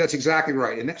 So that's exactly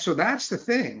right. And so that's the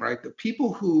thing, right? The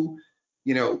people who,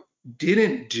 you know,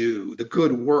 didn't do the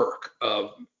good work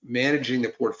of managing the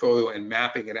portfolio and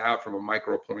mapping it out from a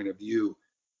micro point of view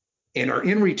and are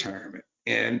in retirement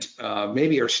and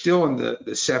maybe are still in the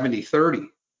 70-30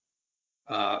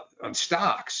 on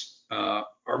stocks are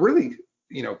really,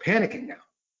 you know, panicking now,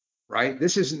 right?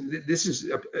 This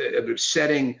is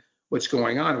upsetting what's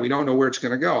going on. We don't know where it's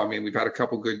going to go. I mean, we've had a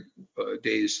couple good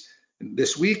days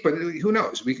this week, but who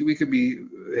knows? We could be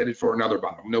headed for another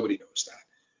bottom. Nobody knows that.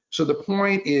 So the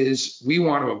point is we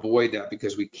want to avoid that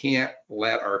because we can't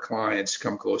let our clients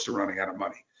come close to running out of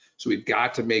money. So we've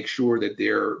got to make sure that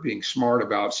they're being smart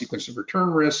about sequence of return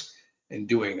risk and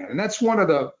doing that. And that's one of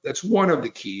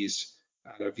the keys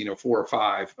out of 4 or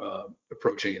 5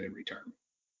 approaching it in retirement.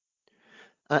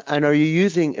 And are you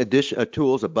using additional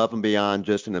tools above and beyond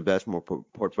just an investment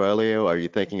portfolio? Are you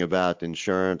thinking about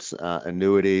insurance,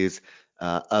 annuities,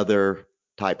 other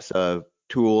types of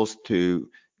tools to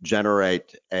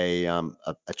generate a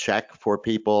check for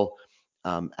people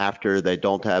after they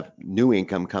don't have new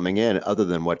income coming in other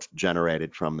than what's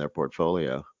generated from their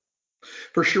portfolio?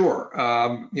 For sure.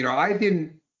 I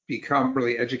didn't become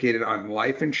really educated on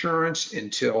life insurance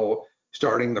until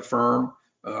starting the firm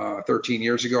 13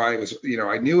 years ago.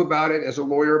 I knew about it as a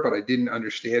lawyer, but I didn't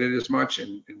understand it as much.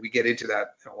 And we get into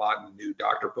that a lot in the new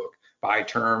doctor book, buy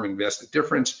term, invest the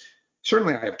difference.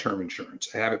 Certainly I have term insurance.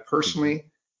 I have it personally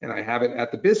and I have it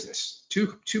at the business.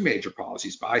 Two major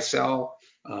policies, buy, sell,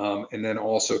 and then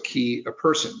also key a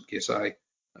person in case I,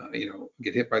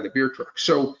 get hit by the beer truck.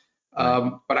 So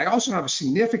but I also have a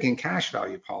significant cash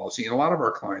value policy, and a lot of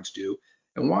our clients do.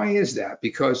 And why is that?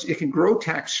 Because it can grow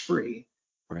tax-free,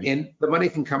 Right. and the money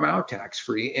can come out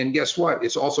tax-free. And guess what?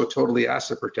 It's also totally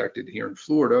asset protected here in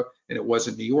Florida, and it was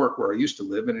in New York where I used to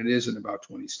live, and it is in about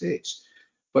 20 states.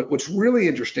 But what's really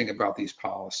interesting about these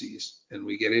policies, and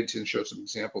we get into and show some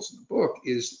examples in the book,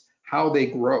 is how they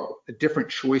grow, the different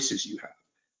choices you have.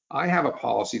 I have a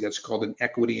policy that's called an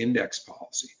equity index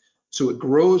policy. So it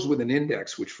grows with an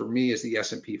index, which for me is the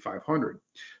S&P 500,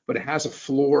 but it has a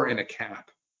floor and a cap.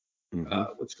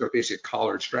 Let's go basically a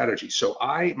collared strategy. So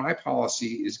my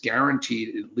policy is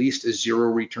guaranteed at least a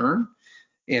 0 return,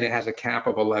 and it has a cap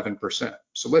of 11%.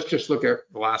 So let's just look at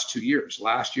the last 2 years.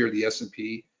 Last year, the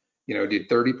S&P, did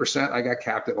 30%. I got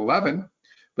capped at 11,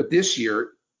 but this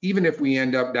year, even if we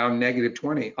end up down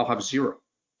 -20, I'll have 0.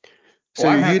 So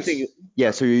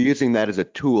you're using that as a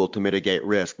tool to mitigate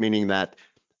risk, meaning that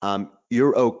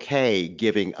you're okay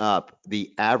giving up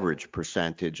the average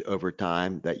percentage over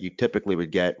time that you typically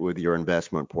would get with your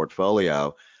investment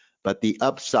portfolio. But the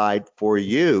upside for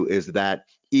you is that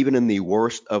even in the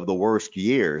worst of the worst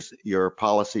years, your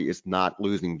policy is not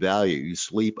losing value. You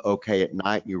sleep okay at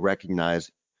night. You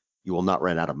recognize you will not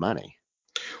run out of money.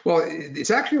 Well, it's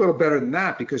actually a little better than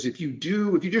that because if you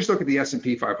just look at the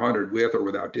S&P 500 with or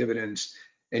without dividends,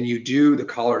 and you do the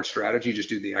collared strategy, just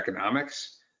do the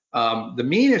economics, the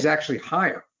mean is actually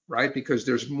higher, right? Because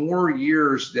there's more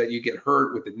years that you get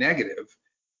hurt with the negative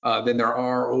than there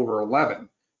are over 11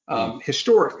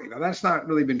 historically. Now that's not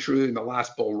really been true in the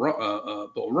last bull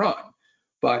run,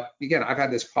 but again, I've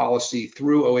had this policy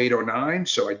through 08, 09,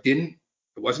 so it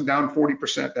wasn't down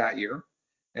 40% that year,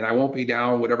 and I won't be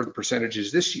down whatever the percentage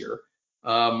is this year.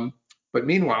 But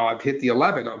meanwhile, I've hit the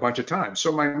 11 a bunch of times.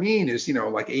 So my mean is,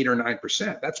 like 8 or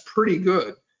 9%. That's pretty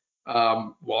good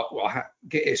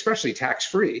especially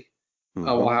tax-free,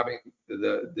 while Hmm. having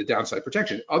the downside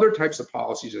protection. Other types of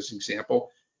policies, as an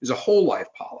example, is a whole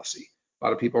life policy. A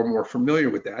lot of people are more familiar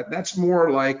with that. That's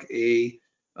more like a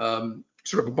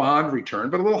sort of a bond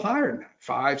return, but a little higher than that,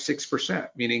 5-6%,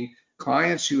 meaning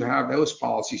clients who have those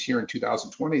policies here in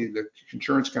 2020, the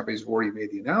insurance companies have already made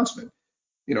the announcement,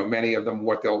 many of them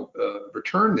what they'll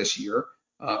return this year,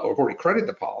 or have already credited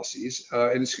the policies.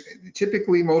 And it's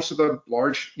typically most of the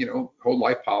large, whole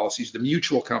life policies, the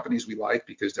mutual companies we like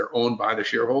because they're owned by the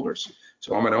shareholders.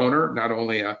 So I'm an owner, not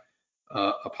only a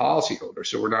policyholder.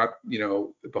 So we're not,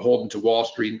 beholden to Wall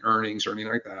Street earnings or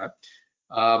anything like that.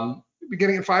 We're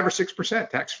getting it 5 or 6%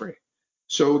 tax free.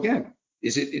 So again,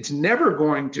 it's never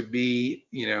going to be,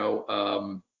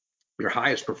 your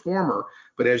highest performer,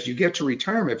 but as you get to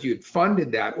retirement, if you had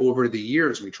funded that over the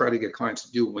years, we try to get clients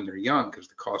to do it when they're young because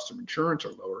the costs of insurance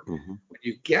are lower. Hmm. When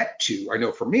you get to, I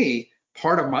know for me,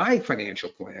 part of my financial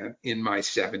plan in my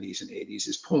 70s and 80s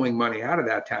is pulling money out of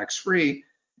that tax free.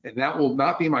 And that will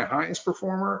not be my highest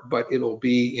performer, but it'll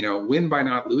be, win by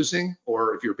not losing,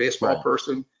 or if you're a baseball Right.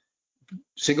 person,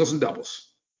 singles and doubles.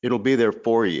 It'll be there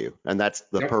for you, and that's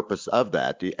the Yep. purpose of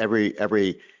that.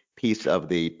 Every piece of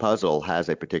the puzzle has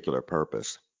a particular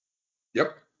purpose.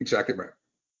 Yep. Exactly right.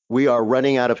 We are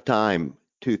running out of time.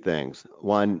 Two things.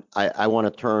 One, I want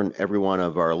to turn every one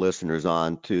of our listeners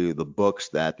on to the books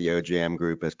that the OJM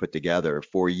Group has put together.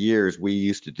 For years, we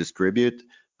used to distribute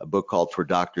a book called For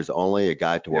Doctors Only, A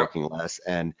Guide to Yep. Working Less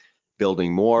and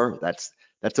Building More. That's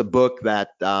a book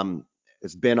that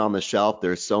has been on the shelf.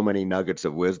 There's so many nuggets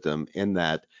of wisdom in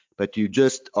that, but you're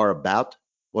about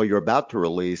to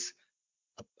release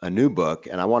a new book,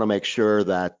 and I want to make sure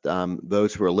that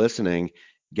those who are listening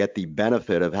get the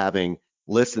benefit of having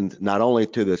listened not only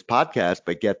to this podcast,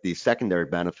 but get the secondary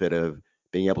benefit of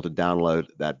being able to download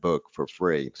that book for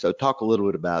free. So, talk a little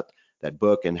bit about that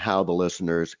book and how the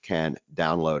listeners can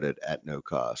download it at no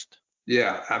cost.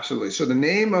 Yeah, absolutely. So the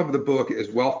name of the book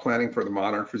is Wealth Planning for the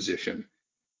Modern Physician.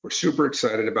 We're super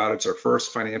excited about it. It's our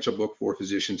first financial book for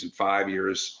physicians in 5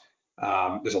 years.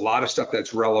 There's a lot of stuff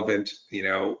that's relevant,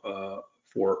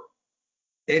 for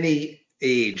any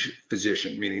age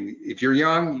physician, meaning if you're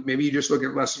young, maybe you just look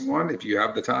at lesson one. If you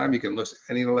have the time, you can list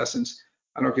any of the lessons.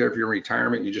 I don't care if you're in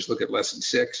retirement, you just look at lesson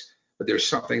six, but there's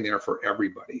something there for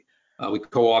everybody. We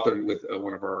co-authored with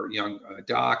one of our young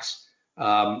docs,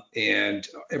 and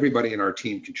everybody in our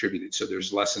team contributed. So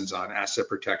there's lessons on asset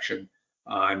protection,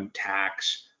 on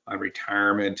tax, on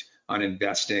retirement, on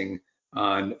investing,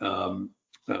 on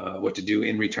what to do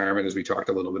in retirement, as we talked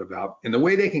a little bit about. And the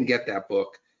way they can get that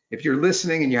book, if you're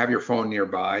listening and you have your phone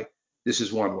nearby, this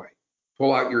is one way.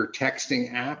 Pull out your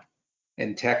texting app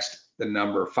and text the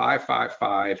number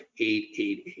 555-888.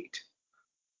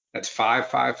 That's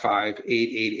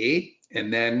 555-888.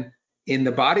 And then in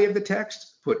the body of the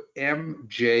text, put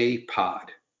MJ Pod.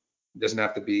 It doesn't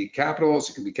have to be capitals.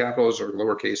 It can be capitals or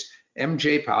lowercase.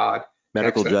 MJ Pod.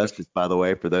 Medical Text that. justice, by the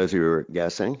way, for those who are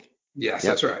guessing. Yes,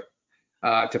 Yep. that's right.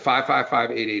 To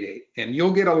 555-888. And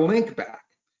you'll get a link back.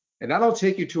 And that'll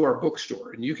take you to our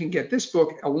bookstore. And you can get this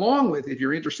book along with, if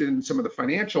you're interested in some of the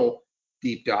financial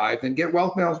deep dive, then get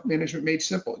Wealth Management Made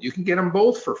Simple. You can get them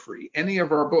both for free, any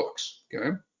of our books.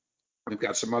 Okay. We've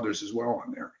got some others as well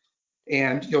on there.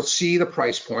 And you'll see the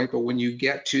price point. But when you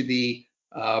get to the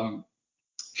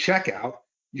checkout,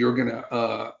 you're going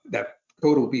to, that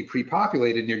code will be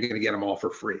pre-populated and you're going to get them all for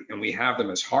free. And we have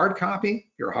them as hard copy.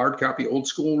 If you're a hard copy old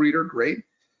school reader, great.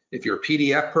 If you're a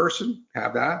PDF person,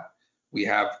 have that. We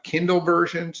have Kindle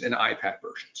versions and iPad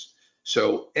versions.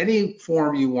 So any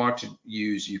form you want to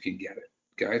use, you can get it.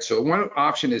 Okay. So one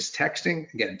option is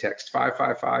texting. Again, text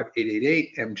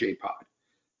 555-888-MJ-POD.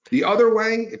 The other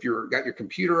way, if you've got your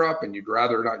computer up and you'd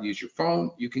rather not use your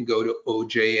phone, you can go to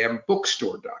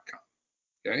ojmbookstore.com.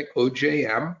 Okay.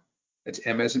 OJM, that's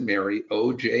M as in Mary,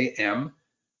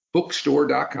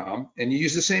 OJMbookstore.com, and you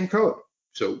use the same code.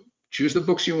 So choose the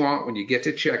books you want. When you get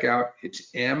to checkout,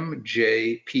 it's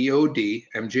MJPOD,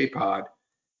 MJPod,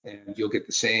 and you'll get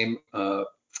the same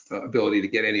ability to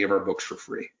get any of our books for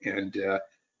free. And the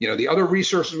other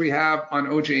resources we have on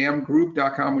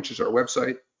OJMgroup.com, which is our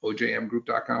website,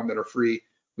 OJMgroup.com, that are free.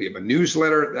 We have a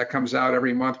newsletter that comes out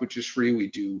every month, which is free. We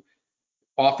do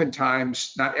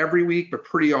oftentimes, not every week, but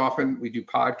pretty often, we do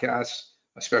podcasts,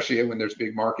 especially when there's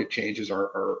big market changes.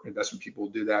 Our investment people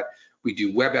will do that. We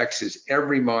do WebExes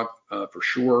every month for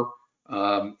sure.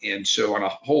 And so on a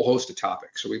whole host of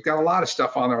topics. So we've got a lot of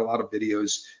stuff on there, a lot of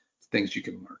videos, things you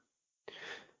can learn.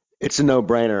 It's a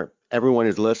no-brainer. Everyone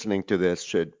who's listening to this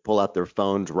should pull out their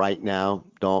phones right now.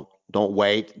 Don't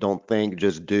wait. Don't think.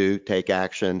 Just do. Take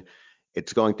action.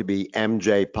 It's going to be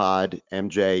MJ Pod,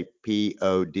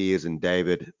 MJPOD as in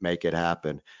David, make it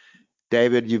happen.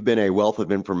 David, you've been a wealth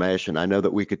of information. I know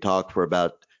that we could talk for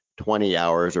about 20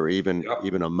 hours or even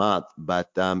a month, but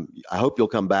I hope you'll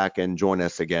come back and join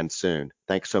us again soon.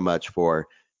 Thanks so much for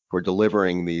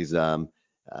delivering these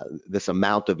this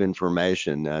amount of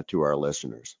information to our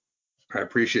listeners. I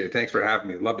appreciate it. Thanks for having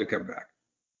me. Love to come back.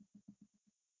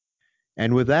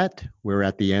 And with that, we're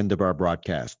at the end of our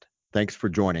broadcast. Thanks for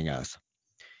joining us.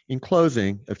 In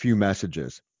closing, a few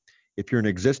messages. If you're an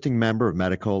existing member of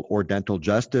medical or dental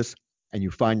justice and you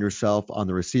find yourself on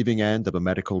the receiving end of a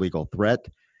medical legal threat,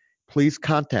 please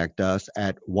contact us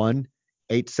at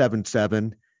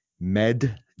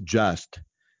 1-877-MED-JUST.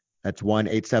 That's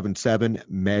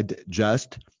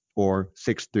 1-877-MED-JUST or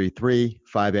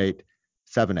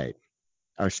 633-5878.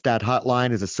 Our STAT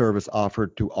hotline is a service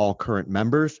offered to all current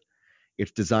members.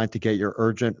 It's designed to get your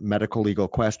urgent medical legal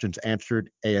questions answered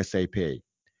ASAP.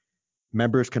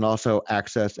 Members can also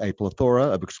access a plethora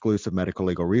of exclusive medical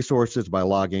legal resources by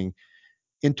logging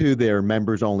into their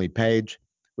members-only page,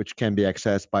 which can be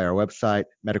accessed by our website,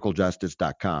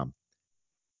 medicaljustice.com.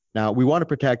 Now, we want to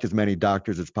protect as many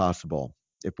doctors as possible.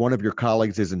 If one of your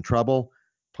colleagues is in trouble,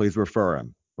 please refer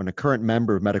him. When a current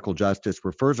member of Medical Justice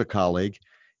refers a colleague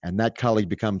and that colleague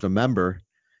becomes a member,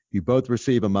 you both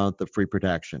receive a month of free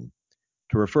protection.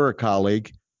 To refer a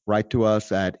colleague, write to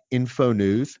us at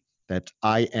InfoNews, that's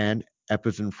IN, F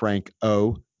as in Frank,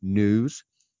 O, news,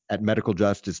 at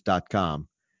medicaljustice.com.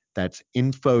 That's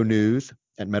InfoNews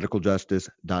at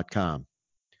medicaljustice.com.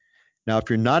 Now, if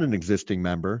you're not an existing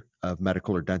member of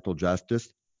Medical or Dental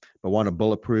Justice, but want to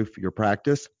bulletproof your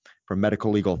practice from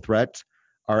medical legal threats,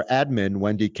 our admin,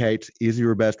 Wendy Cates, is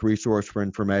your best resource for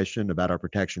information about our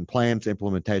protection plans,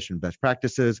 implementation best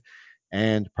practices,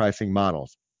 and pricing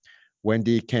models.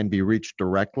 Wendy can be reached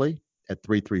directly at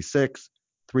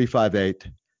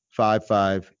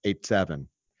 336-358-5587.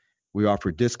 We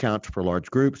offer discounts for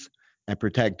large groups and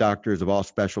protect doctors of all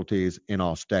specialties in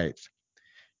all states.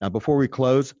 Now, before we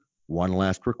close, one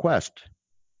last request.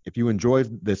 If you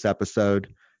enjoyed this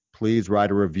episode, please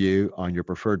write a review on your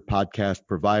preferred podcast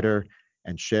provider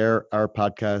and share our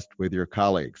podcast with your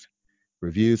colleagues.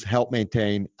 Reviews help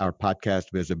maintain our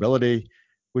podcast visibility,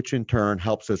 which in turn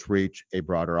helps us reach a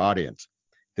broader audience.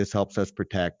 This helps us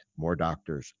protect more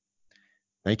doctors.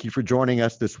 Thank you for joining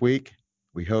us this week.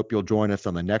 We hope you'll join us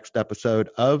on the next episode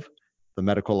of the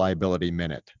Medical Liability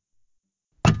Minute.